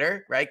that's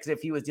better, right? Because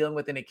if he was dealing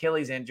with an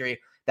Achilles injury,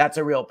 that's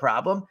a real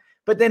problem.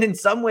 But then in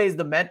some ways,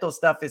 the mental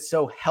stuff is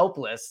so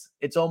helpless.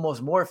 It's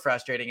almost more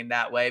frustrating in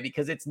that way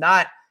because it's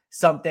not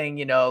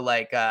something,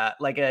 like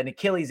an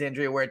Achilles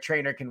injury where a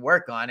trainer can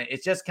work on it.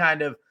 It's just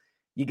kind of,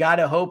 you got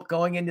to hope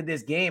going into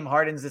this game,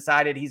 Harden's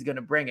decided he's going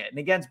to bring it. And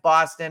against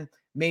Boston,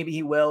 maybe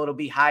he will. It'll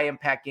be high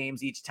impact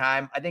games each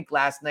time. I think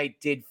last night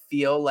did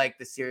feel like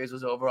the series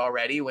was over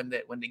already when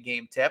the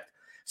game tipped.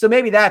 So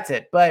maybe that's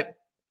it. But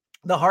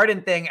the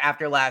Harden thing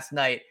after last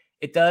night,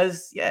 it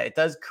does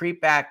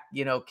creep back,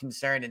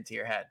 concern into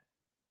your head.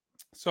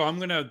 So I'm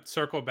going to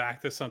circle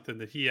back to something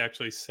that he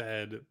actually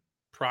said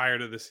prior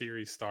to the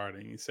series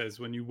starting. He says,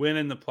 when you win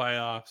in the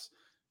playoffs,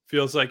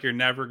 feels like you're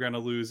never going to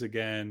lose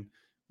again.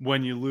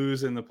 When you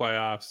lose in the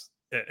playoffs,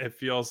 it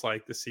feels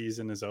like the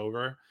season is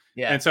over.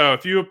 Yeah. And so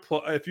if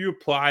you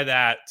apply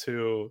that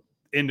to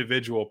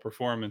individual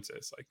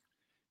performances, like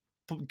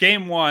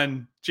game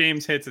one,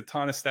 James hits a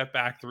ton of step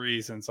back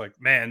threes, and it's like,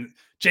 man,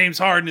 James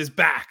Harden is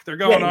back. They're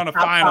going on a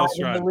finals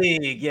run. In the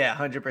league. Yeah,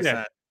 100%.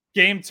 Yeah.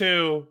 Game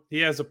two, he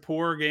has a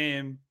poor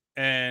game,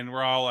 and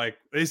we're all like,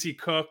 is he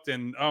cooked?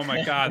 And oh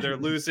my God, they're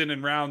losing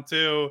in round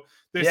two.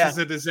 This is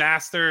a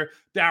disaster.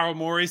 Daryl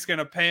Morey's going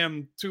to pay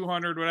him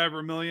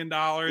 $200 million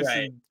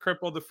and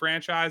cripple the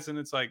franchise. And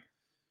it's like,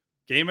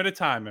 game at a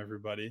time,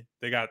 everybody.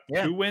 They got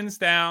 2 wins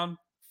down,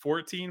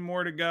 14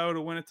 more to go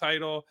to win a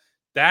title.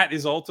 That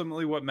is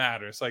ultimately what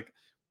matters. Like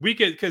we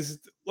could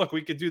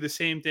do the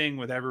same thing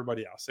with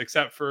everybody else,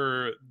 except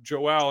for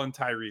Joel and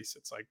Tyrese.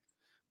 It's like,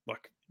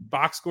 look,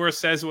 box score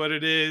says what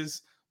it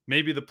is.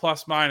 Maybe the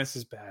plus minus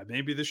is bad.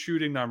 Maybe the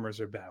shooting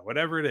numbers are bad,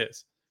 whatever it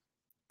is.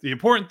 The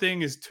important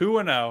thing is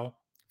 2-0,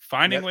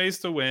 finding ways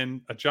to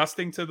win,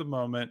 adjusting to the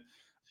moment.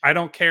 I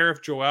don't care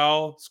if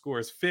Joel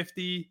scores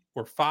 50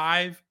 or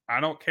 5. I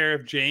don't care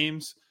if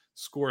James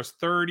scores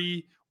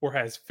 30 or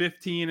has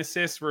 15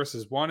 assists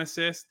versus 1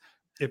 assist.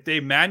 If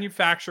they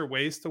manufacture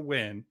ways to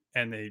win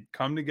and they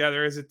come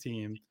together as a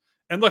team.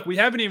 And look, we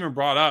haven't even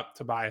brought up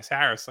Tobias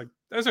Harris. Like,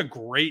 there's a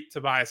great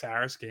Tobias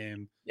Harris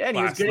game. Yeah, and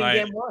he was good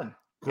in game one.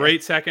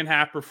 Great second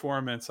half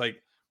performance.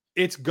 Like,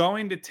 it's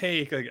going to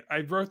take, like,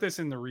 I wrote this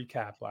in the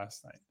recap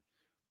last night.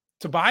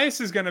 Tobias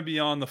is going to be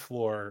on the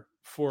floor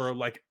for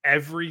like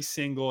every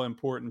single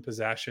important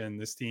possession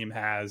this team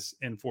has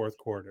in fourth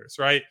quarters,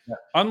 right? Yeah.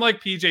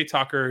 Unlike PJ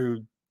Tucker,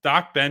 who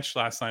Doc benched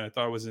last night, I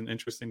thought it was an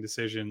interesting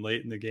decision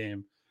late in the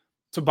game.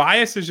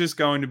 Tobias is just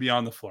going to be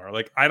on the floor.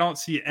 Like, I don't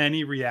see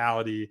any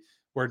reality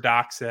where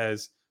Doc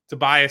says,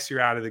 Tobias,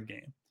 you're out of the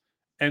game.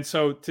 And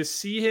so to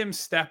see him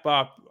step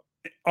up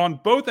on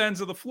both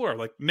ends of the floor,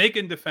 like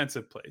making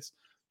defensive plays,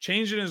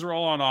 changing his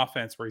role on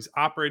offense where he's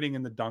operating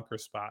in the dunker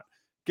spot,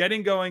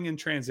 getting going in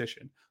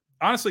transition,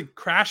 honestly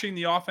crashing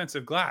the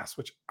offensive glass,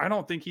 which I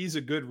don't think he's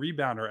a good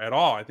rebounder at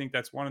all. I think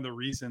that's one of the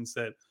reasons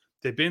that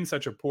they've been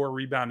such a poor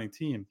rebounding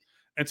team.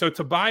 And so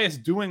Tobias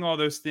doing all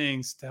those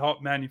things to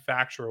help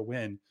manufacture a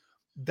win,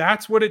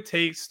 that's what it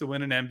takes to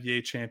win an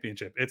NBA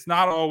championship. It's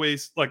not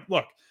always like,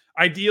 look,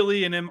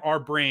 ideally in our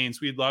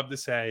brains, we'd love to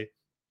say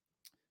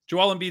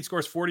Joel Embiid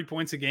scores 40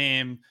 points a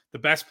game. The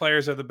best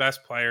players are the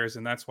best players,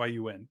 and that's why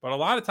you win. But a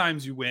lot of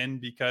times you win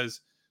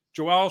because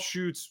Joel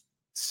shoots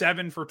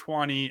 7 for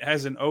 20,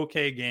 has an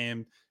okay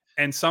game,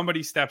 and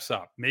somebody steps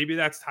up. Maybe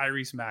that's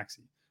Tyrese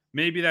Maxey.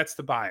 Maybe that's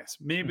Tobias.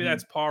 Maybe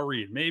that's Paul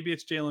Reed. Maybe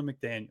it's Jalen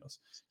McDaniels.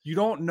 You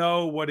don't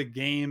know what a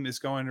game is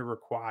going to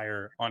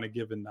require on a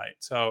given night.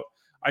 So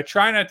I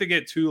try not to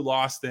get too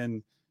lost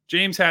in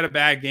James had a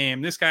bad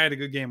game, this guy had a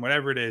good game,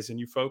 whatever it is, and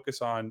you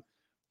focus on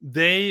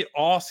they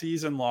all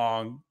season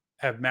long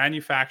have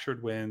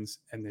manufactured wins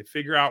and they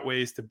figure out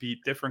ways to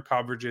beat different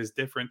coverages,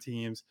 different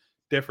teams,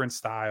 different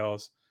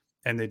styles,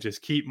 and they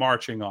just keep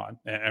marching on.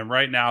 And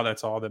right now,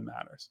 that's all that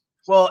matters.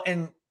 Well,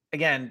 and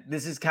again,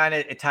 this is kind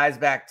of, it ties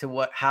back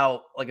to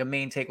how like a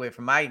main takeaway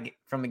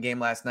from the game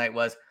last night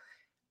was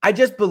I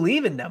just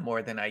believe in them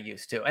more than I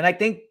used to. And I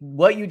think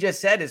what you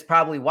just said is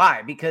probably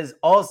why, because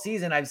all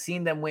season I've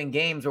seen them win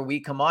games where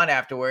we come on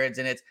afterwards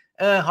and it's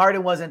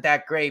Harden wasn't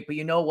that great, but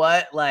you know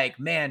what? Like,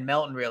 man,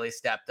 Melton really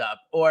stepped up,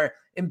 or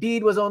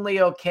Embiid was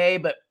only okay,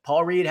 but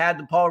Paul Reed had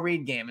the Paul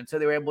Reed game. And so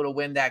they were able to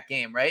win that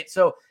game. Right.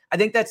 So I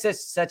think that's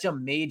just such a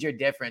major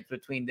difference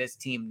between this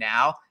team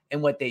now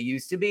and what they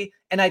used to be.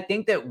 And I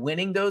think that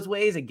winning those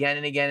ways again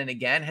and again and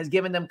again has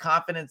given them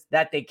confidence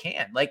that they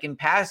can. Like in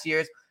past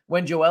years,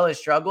 when Joel has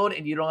struggled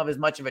and you don't have as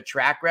much of a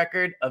track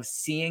record of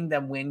seeing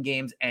them win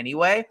games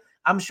anyway,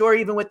 I'm sure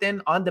even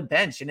within on the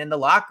bench and in the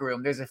locker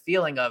room, there's a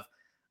feeling of,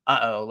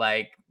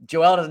 like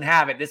Joel doesn't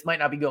have it. This might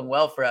not be going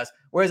well for us.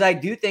 Whereas I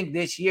do think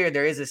this year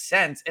there is a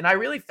sense, and I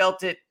really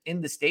felt it in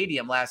the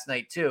stadium last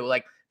night too.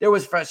 Like there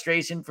was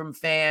frustration from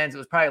fans. It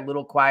was probably a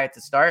little quiet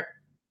to start.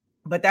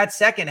 But that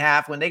second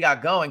half, when they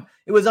got going,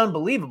 it was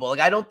unbelievable.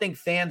 Like I don't think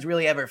fans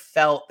really ever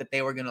felt that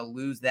they were going to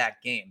lose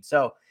that game.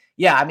 So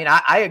yeah, I mean,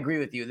 I agree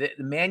with you. The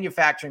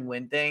manufacturing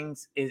win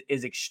things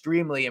is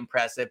extremely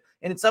impressive,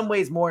 and in some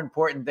ways more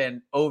important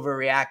than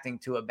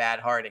overreacting to a bad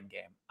Harden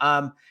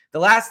game. The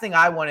last thing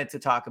I wanted to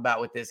talk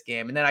about with this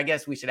game, and then I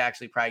guess we should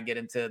actually probably get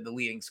into the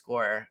leading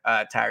scorer,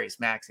 Tyrese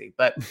Maxey,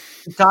 but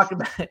talk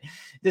about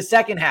the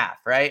second half,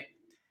 right?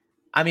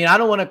 I mean, I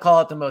don't want to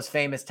call it the most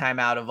famous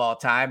timeout of all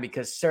time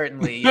because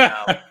certainly, you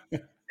know,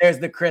 there's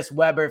the Chris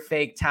Webber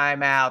fake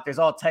timeout. There's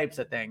all types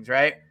of things,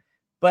 right?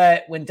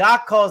 But when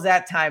Doc calls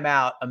that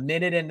timeout a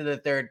minute into the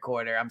third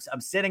quarter,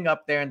 I'm sitting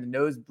up there in the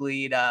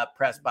nosebleed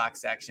press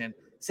box section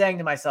saying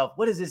to myself,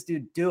 what is this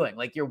dude doing?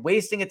 Like, you're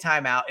wasting a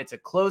timeout. It's a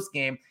close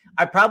game.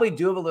 I probably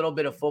do have a little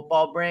bit of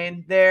football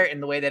brain there in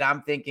the way that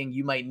I'm thinking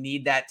you might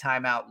need that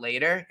timeout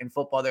later. In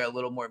football, they're a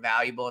little more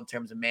valuable in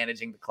terms of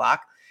managing the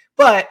clock.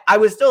 But I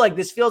was still like,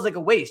 this feels like a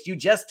waste. You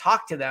just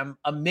talked to them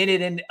a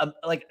minute in,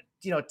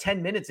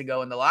 10 minutes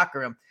ago in the locker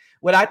room.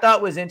 What I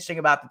thought was interesting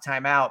about the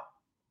timeout,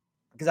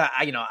 because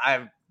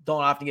I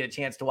don't often get a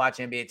chance to watch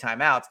NBA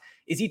timeouts,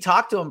 is he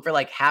talked to him for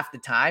like half the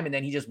time and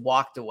then he just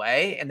walked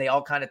away and they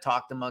all kind of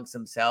talked amongst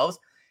themselves.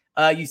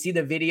 You see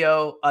the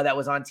video that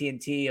was on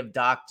TNT of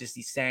Doc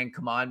he's saying,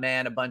 "Come on,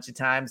 man," a bunch of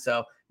times.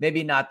 So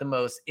maybe not the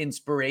most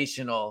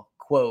inspirational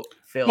quote.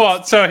 Phil.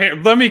 Well, so here,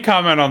 let me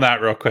comment on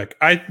that real quick.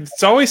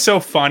 It's always so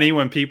funny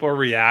when people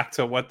react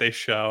to what they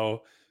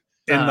show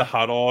in the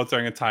huddle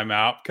during a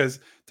timeout, because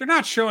they're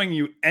not showing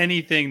you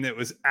anything that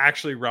was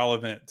actually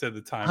relevant to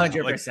the timeout.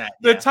 100%. Like,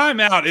 the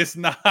timeout is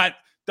not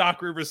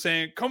Doc Rivers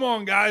saying, "Come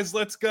on, guys,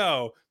 let's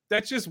go."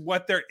 That's just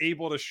what they're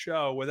able to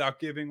show without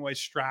giving away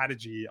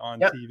strategy on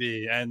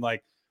TV and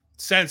like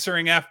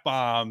censoring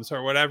F-bombs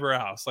or whatever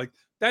else. Like,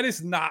 that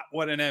is not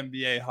what an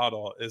NBA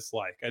huddle is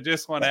like. I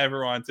just want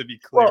everyone to be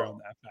clear on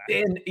that fact.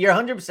 And you're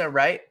 100%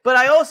 right. But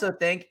I also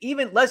think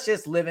let's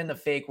just live in the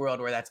fake world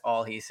where that's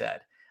all he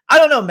said. I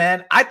don't know,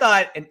 man. I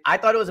thought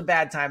it was a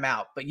bad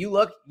timeout, but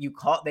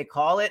they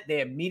call it,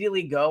 they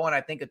immediately go on,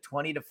 I think, a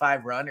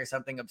 20-5 run or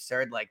something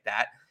absurd like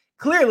that.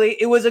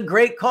 Clearly it was a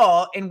great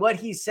call. And what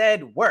he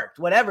said worked,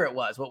 whatever it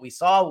was, what we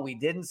saw, what we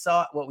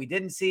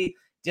didn't see,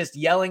 just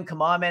yelling,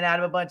 "Come on, man," at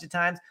him a bunch of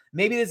times.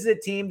 Maybe this is a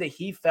team that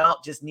he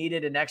felt just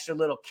needed an extra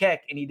little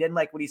kick and he didn't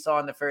like what he saw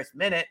in the first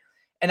minute.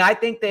 And I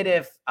think that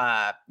if,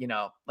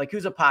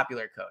 who's a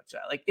popular coach?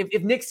 Like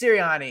if Nick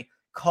Sirianni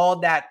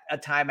called that a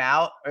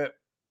timeout or,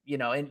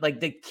 and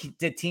like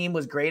the team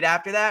was great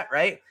after that,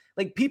 right?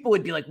 Like people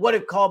would be like, what a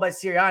call by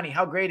Sirianni,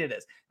 how great it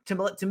is.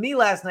 To me,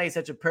 last night is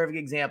such a perfect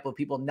example of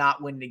people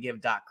not wanting to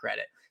give Doc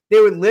credit. They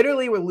were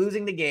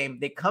losing the game.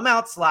 They come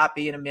out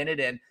sloppy in a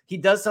minute in. He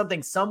does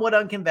something somewhat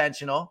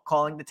unconventional,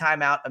 calling the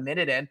timeout a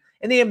minute in,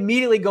 and they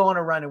immediately go on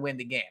a run and win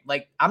the game.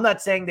 Like, I'm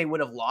not saying they would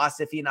have lost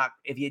if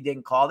he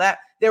didn't call that.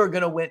 They were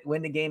going to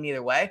win the game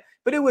either way.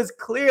 But it was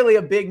clearly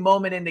a big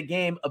moment in the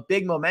game, a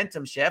big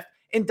momentum shift,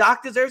 and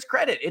Doc deserves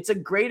credit. It's a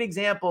great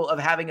example of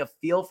having a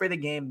feel for the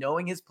game,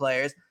 knowing his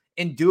players,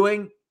 and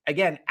doing,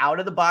 again, out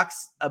of the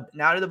box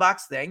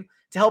thing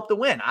to help the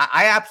win.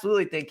 I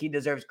absolutely think he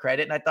deserves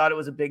credit, and I thought it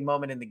was a big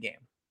moment in the game.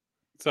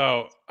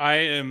 So I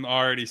am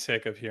already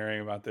sick of hearing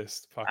about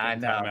this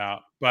fucking timeout.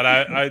 But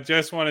I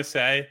just want to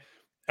say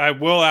I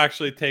will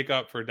actually take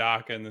up for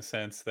Doc in the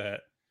sense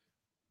that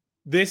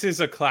this is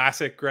a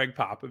classic Greg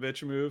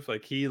Popovich move.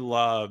 Like, he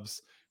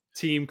loves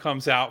team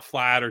comes out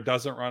flat or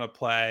doesn't run a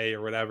play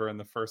or whatever in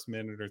the first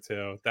minute or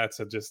two.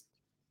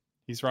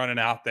 He's running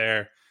out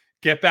there.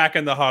 Get back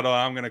in the huddle.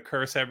 I'm going to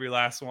curse every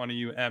last one of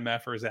you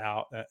MFers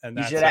out. And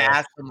You that's should have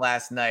asked him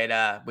last night.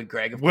 Would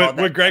Greg have called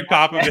that? Would Greg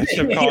Popovich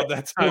have called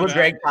that time? Would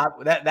Greg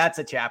that's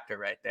a chapter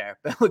right there.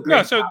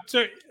 No, so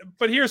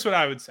but here's what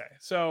I would say.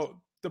 So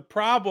the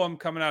problem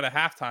coming out of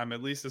halftime,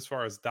 at least as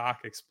far as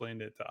Doc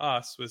explained it to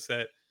us, was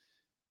that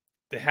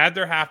they had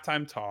their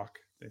halftime talk.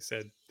 They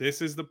said,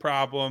 this is the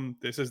problem.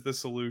 This is the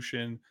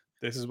solution.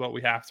 This is what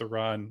we have to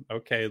run.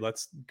 Okay,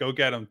 let's go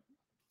get them,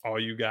 all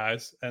you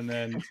guys. And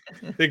then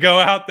they go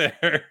out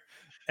there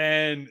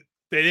and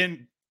they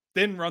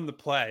didn't run the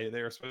play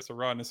they were supposed to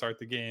run to start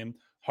the game.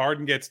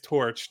 Harden gets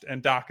torched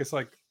and Doc is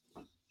like,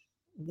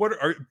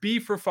 be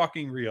for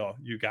fucking real,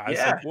 you guys.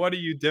 Yeah. Like, what are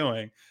you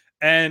doing?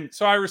 And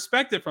so I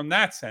respect it from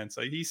that sense.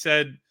 Like, he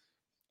said,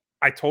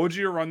 I told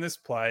you to run this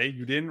play.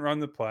 You didn't run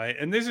the play.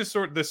 And this is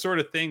the sort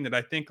of thing that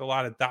I think a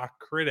lot of Doc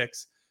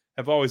critics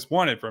have always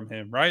wanted from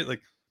him, right?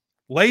 Like,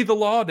 lay the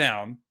law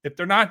down. If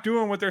they're not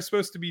doing what they're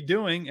supposed to be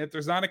doing, if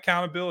there's not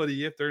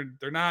accountability, if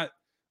they're not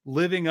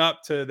living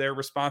up to their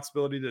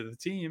responsibility to the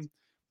team,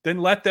 then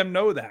let them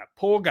know that.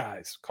 Pull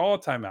guys, call a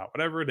timeout,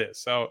 whatever it is.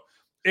 So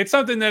it's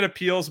something that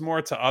appeals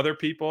more to other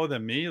people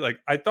than me. Like,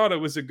 I thought it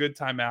was a good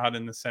timeout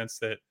in the sense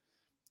that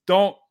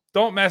don't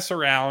mess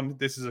around.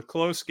 This is a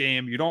close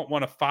game. You don't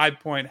want a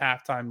 5-point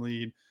halftime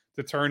lead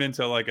to turn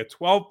into like a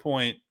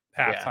 12-point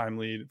halftime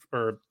lead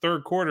or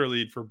third quarter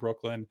lead for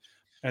Brooklyn.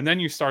 And then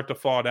you start to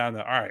fall down to,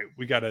 all right,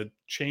 we got to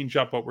change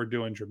up what we're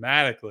doing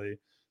dramatically.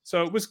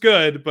 So it was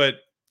good, but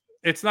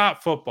it's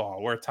not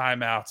football where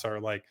timeouts are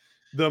like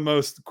the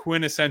most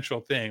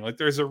quintessential thing. Like,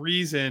 there's a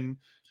reason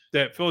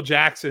that Phil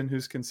Jackson,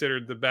 who's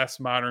considered the best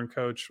modern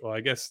coach, well,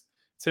 I guess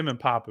it's him and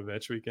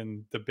Popovich. We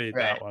can debate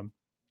that one.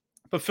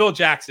 But Phil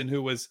Jackson,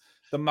 who was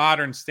the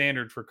modern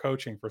standard for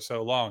coaching for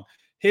so long,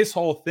 his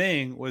whole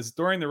thing was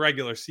during the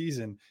regular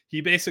season, he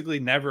basically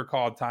never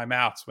called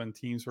timeouts when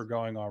teams were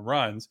going on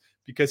runs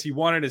because he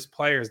wanted his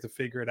players to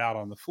figure it out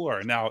on the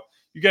floor. Now,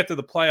 you get to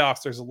the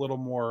playoffs, there's a little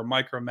more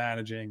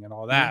micromanaging and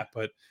all that,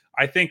 but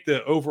I think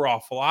the overall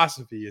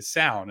philosophy is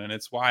sound, and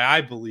it's why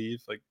I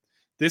believe like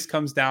this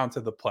comes down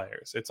to the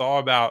players. It's all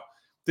about,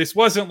 this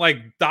wasn't like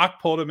Doc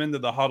pulled him into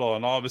the huddle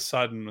and all of a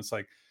sudden it's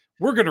like,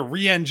 we're going to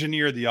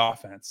re-engineer the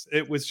offense.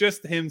 It was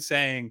just him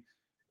saying,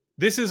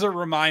 this is a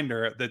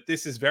reminder that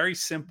this is very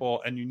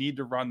simple and you need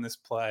to run this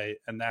play,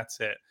 and that's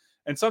it.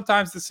 And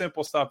sometimes the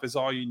simple stuff is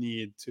all you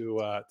need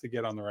to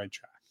get on the right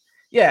track.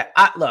 Yeah,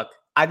 look,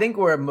 I think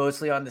we're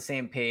mostly on the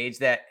same page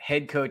that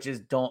head coaches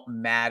don't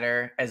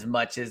matter as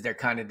much as they're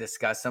kind of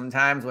discussed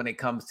sometimes when it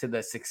comes to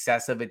the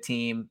success of a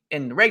team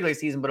in the regular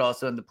season, but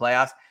also in the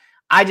playoffs.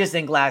 I just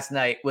think last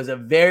night was a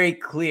very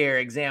clear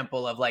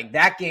example of like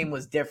that game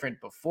was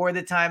different before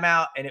the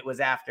timeout and it was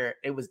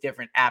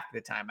different after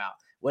the timeout.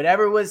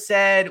 Whatever was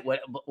said,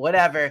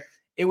 whatever,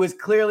 it was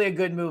clearly a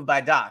good move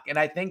by Doc. And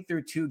I think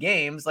through 2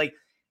 games, like,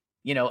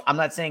 you know, I'm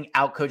not saying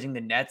out coaching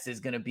the Nets is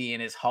going to be in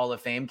his Hall of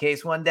Fame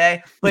case one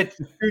day, but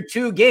through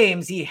 2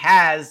 games, he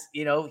has,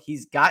 you know,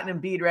 he's gotten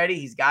Embiid ready.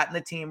 He's gotten the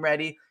team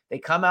ready. They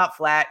come out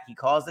flat. He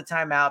calls the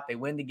timeout. They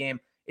win the game.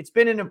 It's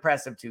been an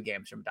impressive 2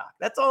 games from Doc.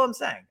 That's all I'm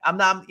saying. I'm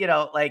not, you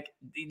know, like,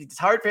 it's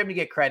hard for him to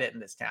get credit in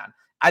this town.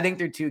 I think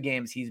through 2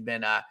 games, he's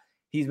been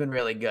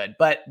really good.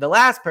 But the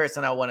last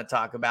person I want to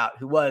talk about,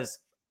 who was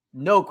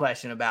no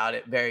question about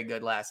it, very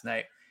good last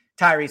night,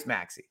 Tyrese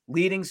Maxey,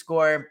 leading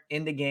scorer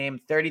in the game,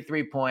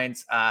 33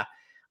 points. I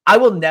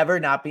will never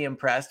not be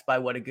impressed by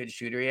what a good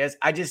shooter he is.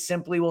 I just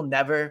simply will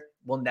never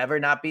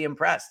not be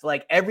impressed.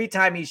 Like, every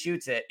time he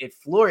shoots it, it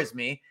floors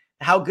me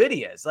how good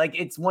he is. Like,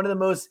 it's one of the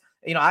most,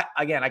 you know,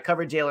 I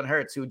covered Jalen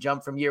Hurts, who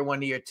jumped from year 1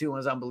 to year 2 and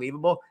was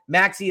unbelievable.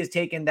 Maxey has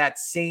taken that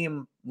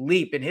same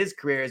leap in his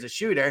career as a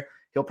shooter.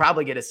 He'll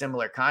probably get a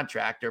similar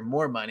contract or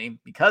more money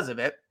because of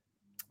it.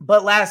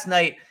 But last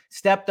night,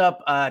 stepped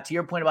up, to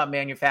your point about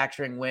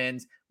manufacturing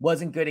wins,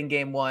 wasn't good in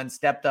game 1,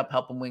 stepped up,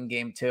 helped him win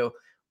game 2.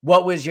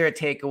 What was your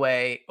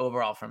takeaway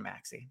overall from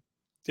Maxey?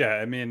 Yeah,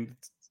 I mean,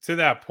 to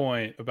that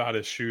point about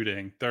his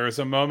shooting, there was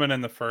a moment in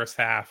the first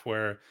half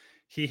where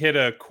he hit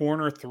a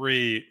corner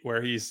 3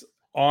 where he's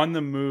on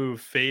the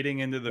move, fading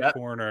into the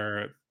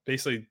corner,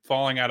 basically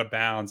falling out of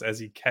bounds as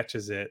he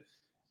catches it,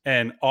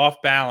 and off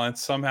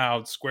balance,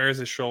 somehow squares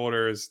his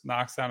shoulders,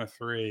 knocks down a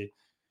 3.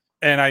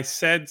 And I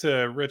said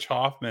to Rich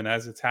Hoffman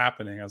as it's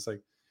happening, I was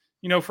like,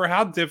 you know, for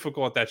how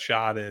difficult that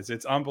shot is,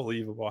 it's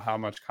unbelievable how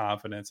much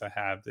confidence I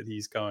have that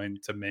he's going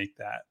to make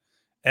that.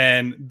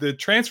 And the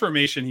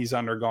transformation he's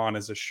undergone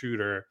as a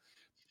shooter,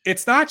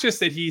 it's not just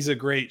that he's a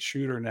great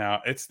shooter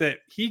now, it's that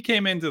he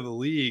came into the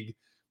league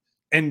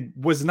and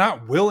was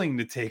not willing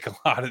to take a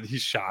lot of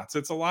these shots.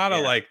 It's a lot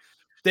of like,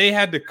 they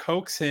had to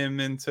coax him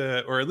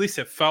into, or at least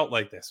it felt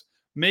like this.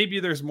 Maybe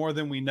there's more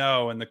than we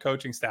know. And the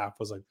coaching staff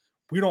was like,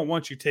 we don't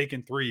want you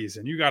taking threes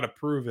and you got to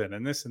prove it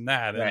and this and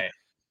that. And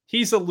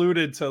he's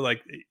alluded to,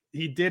 like,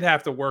 he did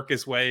have to work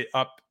his way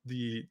up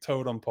the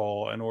totem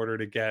pole in order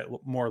to get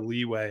more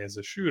leeway as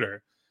a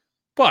shooter.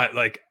 But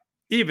like,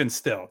 even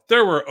still,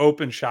 there were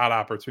open shot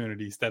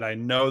opportunities that I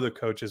know the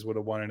coaches would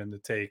have wanted him to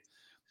take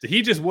that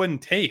he just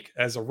wouldn't take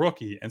as a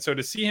rookie. And so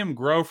to see him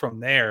grow from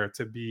there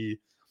to be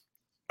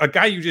a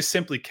guy you just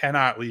simply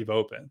cannot leave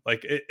open.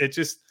 Like it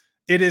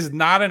is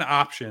not an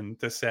option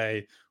to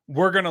say,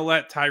 we're going to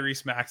let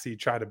Tyrese Maxey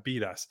try to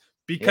beat us,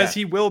 because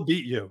he will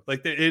beat you.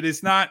 Like, it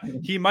is not,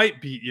 he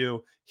might beat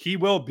you. He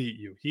will beat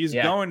you. He's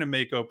going to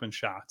make open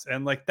shots.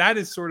 And like, that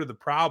is sort of the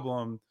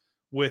problem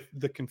with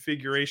the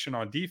configuration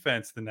on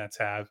defense the Nets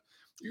have.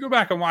 You go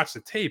back and watch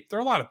the tape, there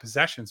are a lot of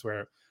possessions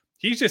where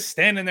he's just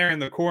standing there in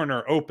the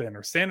corner open,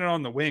 or standing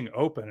on the wing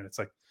open. And it's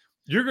like,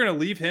 you're going to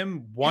leave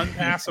him one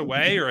pass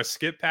away or a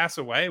skip pass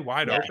away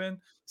wide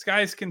open. This guy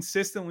has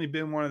consistently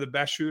been one of the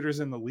best shooters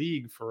in the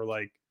league for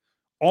like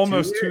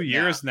almost 2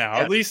 years now,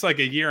 at least like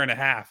a year and a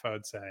half, I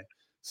would say.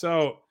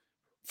 So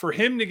for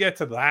him to get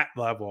to that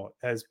level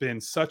has been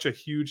such a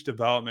huge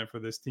development for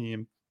this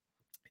team.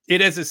 It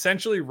has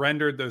essentially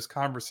rendered those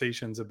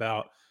conversations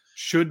about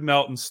should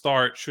Melton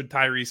start, should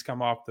Tyrese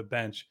come off the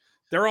bench,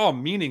 they're all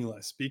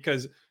meaningless,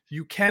 because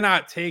you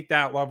cannot take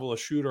that level of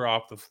shooter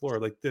off the floor.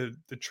 Like the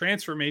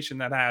transformation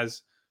that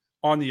has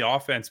on the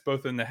offense,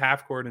 both in the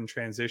half court and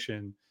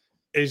transition,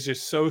 is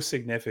just so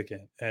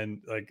significant.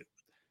 And like,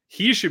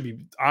 he should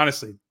be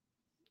honestly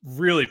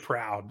really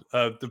proud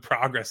of the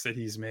progress that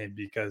he's made,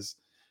 because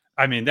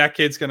I mean, that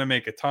kid's going to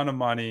make a ton of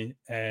money,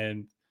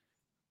 and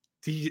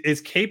he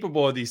is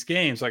capable of these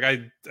games. Like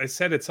I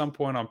said at some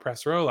point on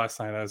Press Row last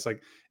night, I was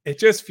like, it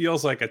just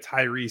feels like a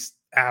Tyrese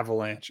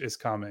avalanche is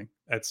coming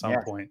at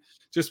some point.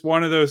 Just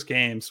one of those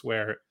games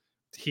where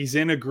he's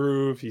in a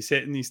groove, he's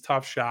hitting these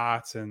tough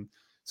shots. And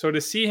so to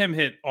see him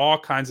hit all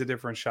kinds of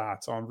different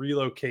shots on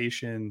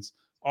relocations,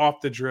 off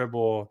the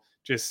dribble,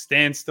 just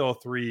standstill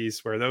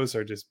threes, where those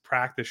are just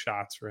practice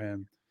shots for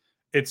him.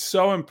 It's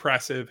so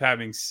impressive,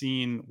 having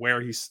seen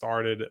where he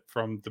started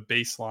from the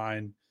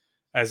baseline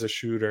as a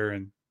shooter.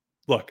 And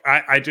look,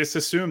 I just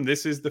assume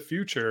this is the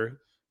future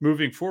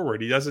moving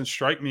forward. He doesn't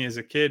strike me as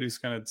a kid who's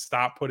going to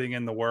stop putting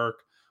in the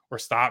work or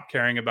stop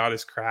caring about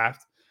his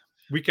craft.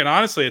 We can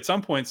honestly at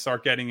some point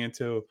start getting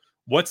into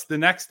what's the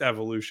next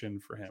evolution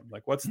for him.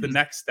 Like, what's the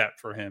next step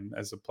for him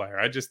as a player?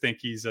 I just think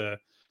he's a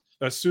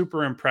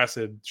super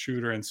impressive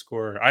shooter and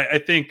scorer. I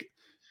think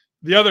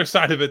the other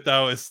side of it,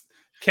 though, is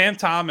Cam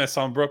Thomas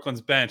on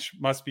Brooklyn's bench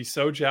must be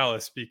so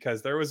jealous,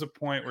 because there was a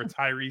point where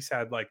Tyrese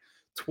had like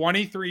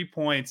 23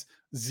 points,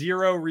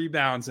 0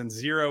 rebounds, and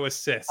 0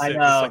 assists. I know, it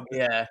was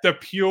like the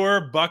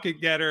pure bucket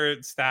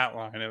getter stat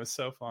line. It was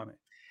so funny.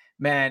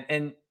 Man,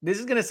 and this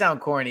is going to sound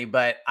corny,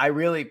 but I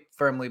really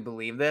firmly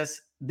believe this.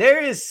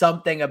 There is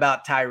something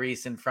about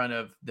Tyrese in front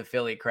of the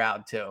Philly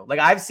crowd too. Like,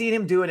 I've seen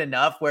him do it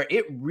enough where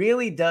it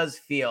really does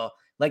feel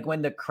like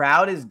when the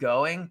crowd is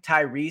going,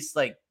 Tyrese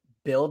like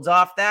builds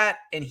off that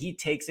and he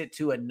takes it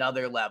to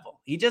another level.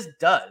 He just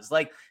does.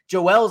 Like,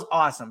 Joel's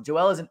awesome.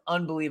 Joel is an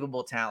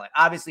unbelievable talent.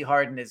 Obviously,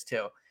 Harden is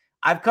too.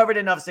 I've covered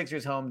enough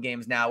Sixers home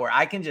games now where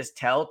I can just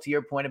tell, to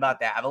your point about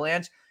the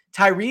Avalanche,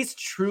 Tyrese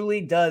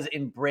truly does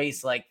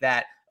embrace like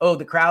that. Oh,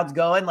 the crowd's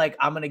going, like,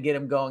 I'm going to get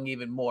him going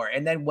even more.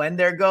 And then when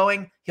they're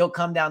going, he'll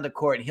come down to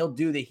court and he'll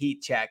do the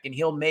heat check and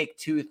he'll make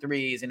 2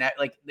 threes and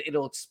like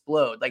it'll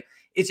explode. Like,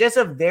 it's just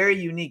a very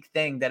unique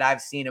thing that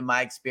I've seen in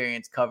my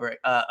experience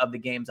of the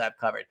games I've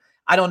covered.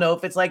 I don't know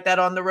if it's like that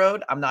on the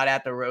road. I'm not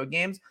at the road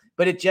games,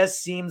 but it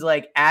just seems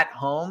like at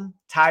home,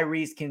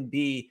 Tyrese can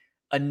be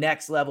a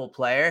next level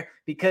player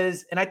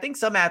because, and I think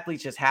some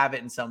athletes just have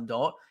it and some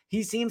don't.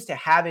 He seems to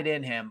have it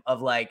in him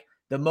of like,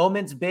 the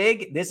moment's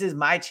big. This is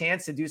my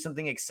chance to do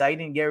something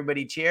exciting and get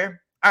everybody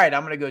cheer. All right,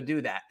 I'm going to go do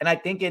that. And I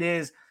think it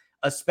is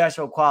a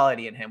special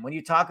quality in him. When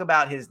you talk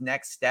about his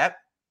next step,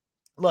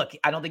 look,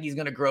 I don't think he's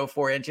going to grow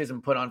 4 inches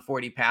and put on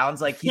 40 pounds.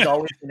 Like, he's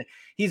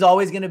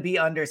always going to be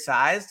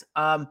undersized.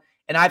 And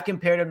I've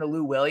compared him to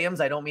Lou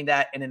Williams. I don't mean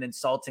that in an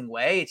insulting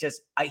way. It's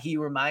just he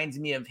reminds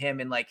me of him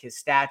in like his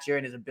stature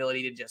and his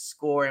ability to just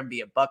score and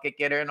be a bucket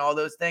getter and all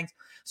those things.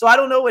 So I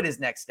don't know what his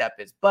next step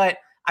is, but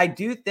I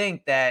do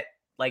think that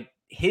like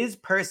his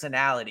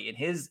personality and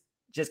his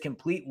just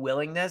complete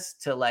willingness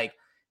to like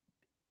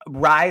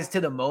rise to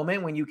the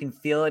moment when you can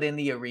feel it in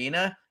the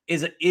arena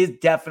is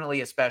definitely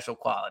a special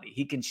quality.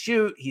 He can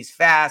shoot, he's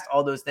fast,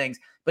 all those things,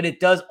 but it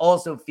does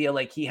also feel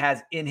like he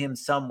has in him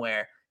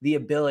somewhere the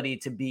ability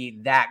to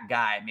be that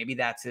guy. Maybe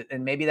that's it.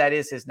 And maybe that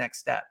is his next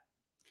step.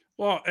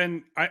 Well,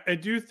 and I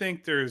do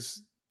think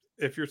there's,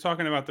 if you're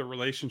talking about the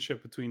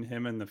relationship between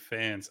him and the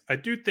fans, I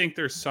do think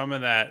there's some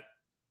of that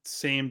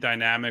same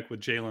dynamic with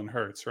Jalen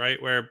Hurts, right?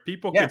 Where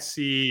people could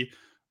see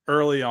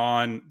early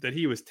on that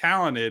he was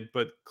talented,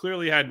 but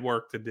clearly had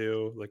work to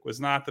do, like was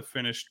not the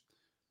finished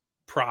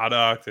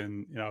product.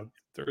 And, you know,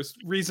 there was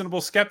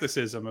reasonable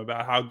skepticism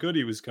about how good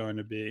he was going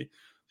to be,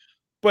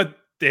 but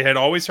they had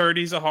always heard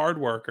he's a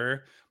hard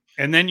worker.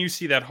 And then you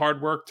see that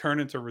hard work turn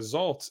into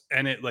results,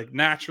 and it like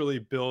naturally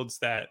builds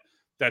that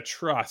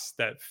trust,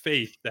 that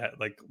faith, that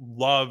like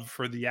love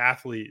for the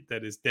athlete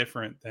that is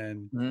different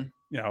than,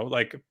 you know,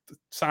 like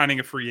signing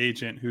a free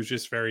agent who's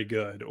just very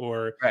good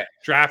or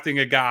drafting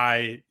a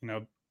guy, you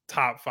know,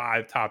 top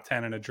 5, top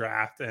 10 in a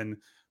draft, and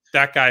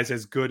that guy's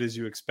as good as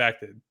you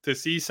expected. To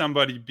see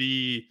somebody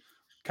be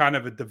kind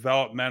of a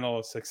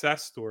developmental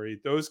success story,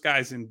 those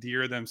guys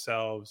endear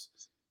themselves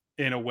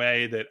in a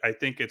way that I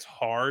think it's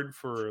hard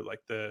for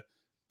like the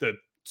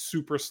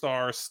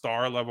superstar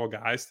star level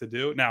guys to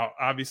do. Now,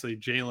 obviously,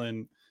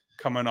 Jalen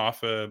coming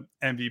off a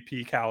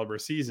MVP caliber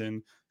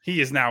season, he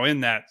is now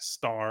in that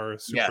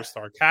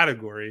superstar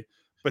category.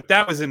 But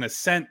that was an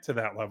ascent to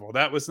that level.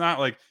 That was not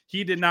like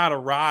he did not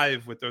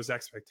arrive with those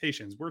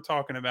expectations. We're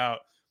talking about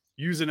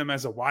using him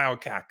as a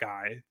wildcat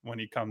guy when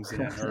he comes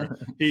in, or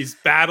he's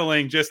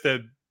battling just to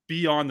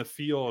be on the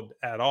field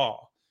at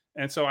all.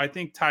 And so I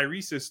think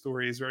Tyrese's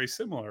story is very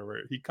similar,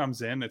 where he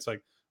comes in, it's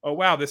like, oh,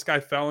 wow, this guy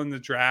fell in the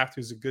draft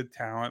who's a good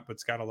talent,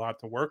 but's got a lot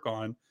to work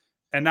on.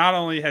 And not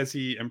only has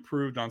he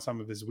improved on some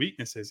of his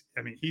weaknesses,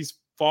 I mean, he's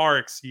far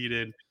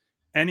exceeded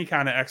any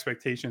kind of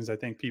expectations I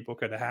think people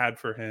could have had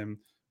for him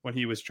when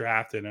he was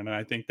drafted. And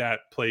I think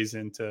that plays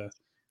into,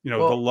 the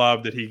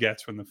love that he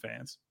gets from the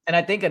fans. And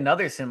I think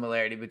another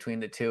similarity between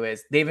the two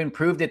is they've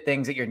improved at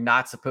things that you're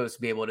not supposed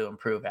to be able to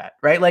improve at,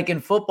 right? Like in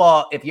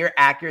football, if your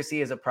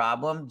accuracy is a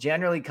problem,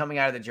 generally coming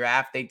out of the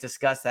draft, they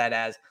discuss that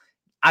as,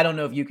 I don't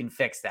know if you can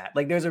fix that.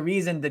 Like there's a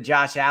reason the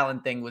Josh Allen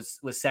thing was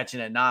such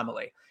an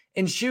anomaly.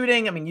 In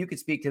shooting, I mean, you could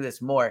speak to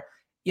this more.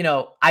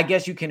 I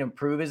guess you can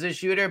improve as a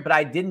shooter, but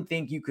I didn't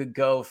think you could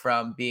go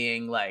from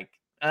being like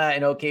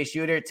an okay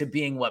shooter to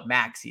being what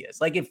Maxey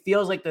is. Like it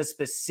feels like the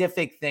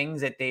specific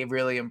things that they've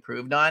really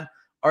improved on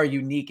are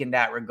unique in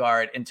that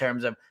regard in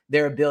terms of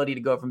their ability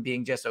to go from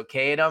being just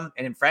okay at them.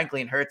 And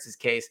frankly, in Hurts's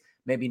case,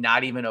 maybe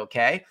not even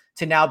okay,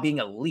 to now being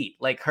elite.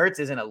 Like Hurts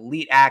is an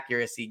elite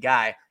accuracy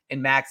guy,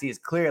 and Maxey is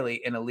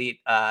clearly an elite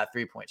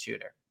 3-point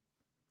shooter.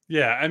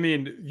 Yeah, I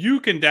mean, you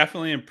can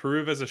definitely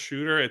improve as a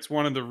shooter. It's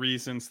one of the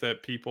reasons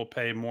that people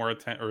pay more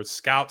attention, or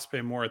scouts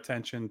pay more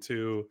attention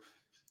to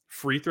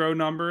free throw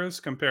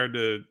numbers compared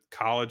to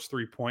college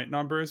 3-point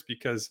numbers,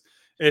 because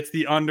it's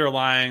the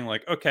underlying,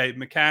 like, okay,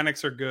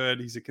 mechanics are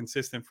good. He's a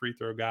consistent free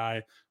throw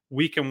guy.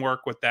 We can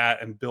work with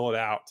that and build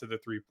out to the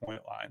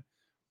 3-point line.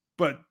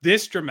 But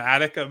this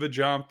dramatic of a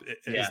jump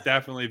is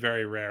definitely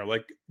very rare.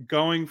 Like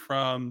going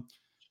from,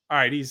 all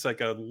right, he's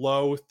like a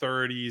low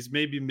 30s,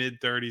 maybe mid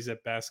 30s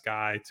at best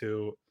guy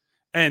to,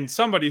 and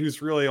somebody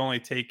who's really only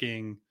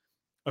taking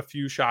a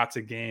few shots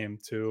a game,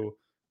 to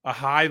a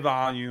high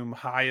volume,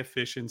 high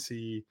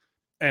efficiency,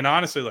 and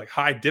honestly, like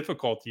high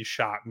difficulty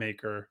shot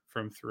maker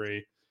from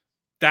 3.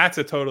 That's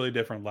a totally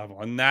different level.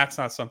 And that's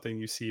not something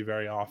you see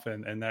very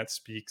often. And that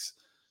speaks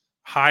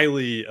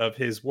highly of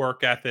his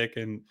work ethic.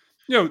 And,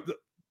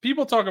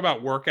 people talk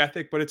about work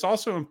ethic, but it's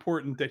also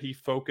important that he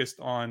focused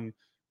on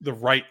the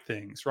right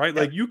things, right?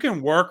 Like you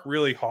can work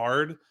really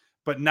hard,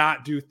 but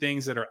not do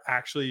things that are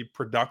actually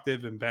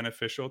productive and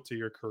beneficial to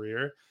your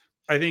career.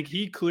 I think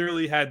he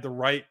clearly had the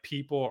right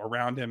people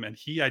around him, and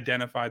he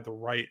identified the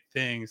right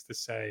things to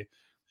say,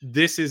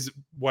 this is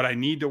what I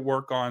need to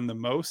work on the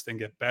most and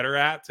get better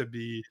at to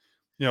be,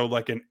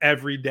 like an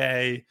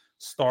everyday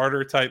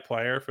starter type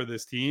player for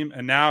this team.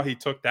 And now he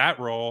took that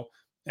role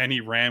and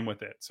he ran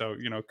with it. So,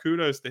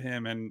 kudos to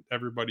him and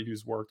everybody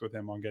who's worked with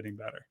him on getting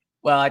better.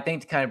 Well, I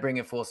think to kind of bring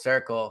it full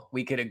circle,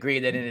 we could agree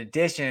that in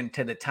addition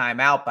to the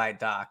timeout by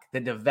Doc, the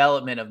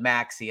development of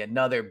Maxey,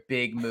 another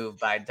big move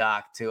by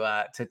Doc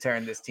to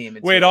turn this team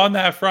into. Wait, on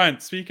that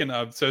front, speaking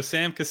of, so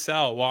Sam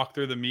Cassell walked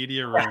through the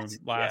media room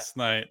last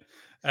night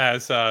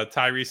as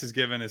Tyrese is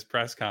giving his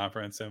press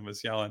conference and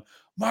was yelling,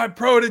 "My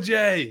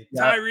protege,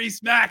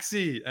 Tyrese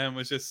Maxey," and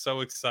was just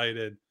so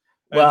excited.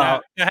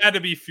 Well, it had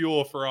to be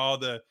fuel for all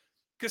the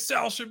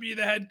Cassell should be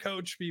the head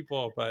coach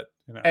people, but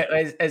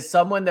as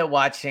someone that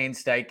watched Shane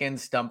Steichen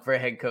stump for a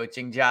head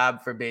coaching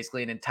job for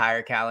basically an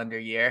entire calendar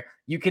year,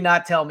 you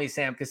cannot tell me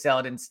Sam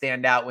Cassell didn't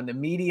stand out when the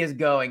media is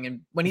going.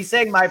 And when he's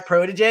saying my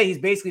protege, he's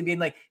basically being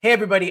like, hey,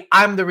 everybody,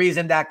 I'm the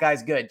reason that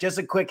guy's good. Just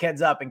a quick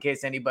heads up in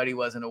case anybody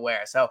wasn't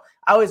aware. So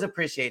I always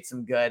appreciate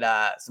some good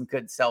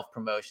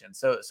self-promotion.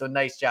 So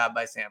nice job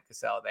by Sam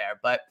Cassell there.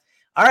 But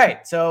all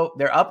right, so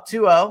they're up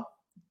 2-0.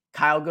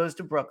 Kyle goes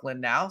to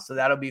Brooklyn now, so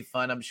that'll be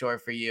fun, I'm sure,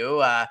 for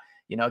you.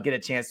 Get a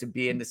chance to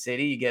be in the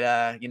city. You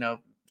get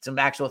some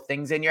actual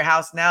things in your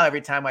house now. Every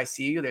time I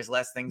see you, there's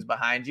less things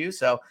behind you.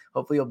 So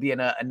hopefully you'll be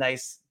in a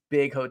nice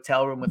big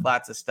hotel room with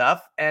lots of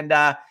stuff. And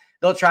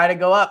they'll try to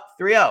go up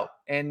 3-0.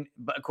 And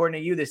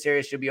according to you, the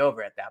series should be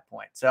over at that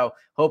point. So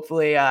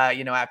hopefully,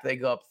 after they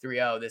go up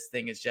 3-0, this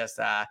thing is just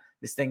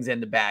this thing's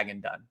in the bag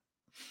and done.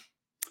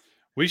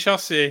 We shall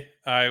see.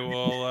 I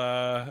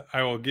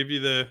will give you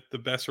the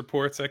best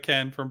reports I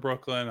can from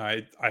Brooklyn.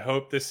 I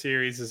hope this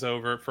series is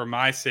over for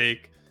my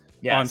sake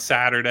on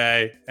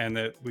Saturday, and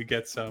that we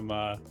get some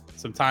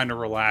time to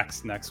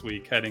relax next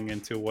week heading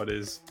into what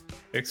is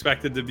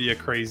expected to be a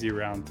crazy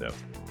round 2.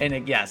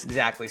 And yes,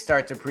 exactly.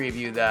 Start to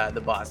preview the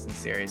Boston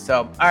series.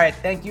 So, all right.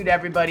 Thank you to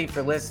everybody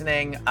for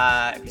listening.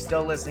 If you're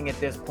still listening at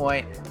this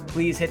point,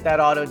 please hit that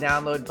auto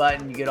download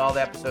button. You get all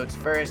the episodes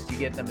first. You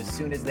get them as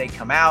soon as they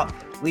come out.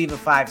 Leave a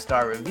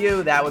 5-star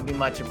review. That would be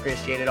much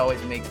appreciated.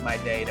 Always makes my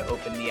day to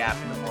open the app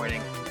in the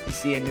morning you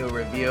see a new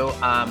review.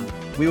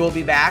 We will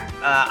be back,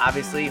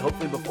 obviously,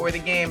 hopefully before the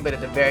game, but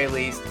at the very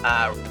least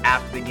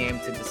after the game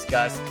to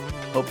discuss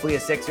hopefully a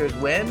Sixers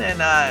win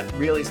and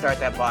really start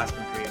that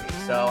Boston preview.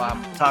 So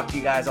talk to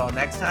you guys all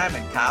next time.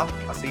 And Kyle,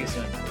 I'll see you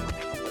soon.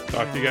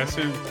 Talk to you guys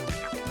soon.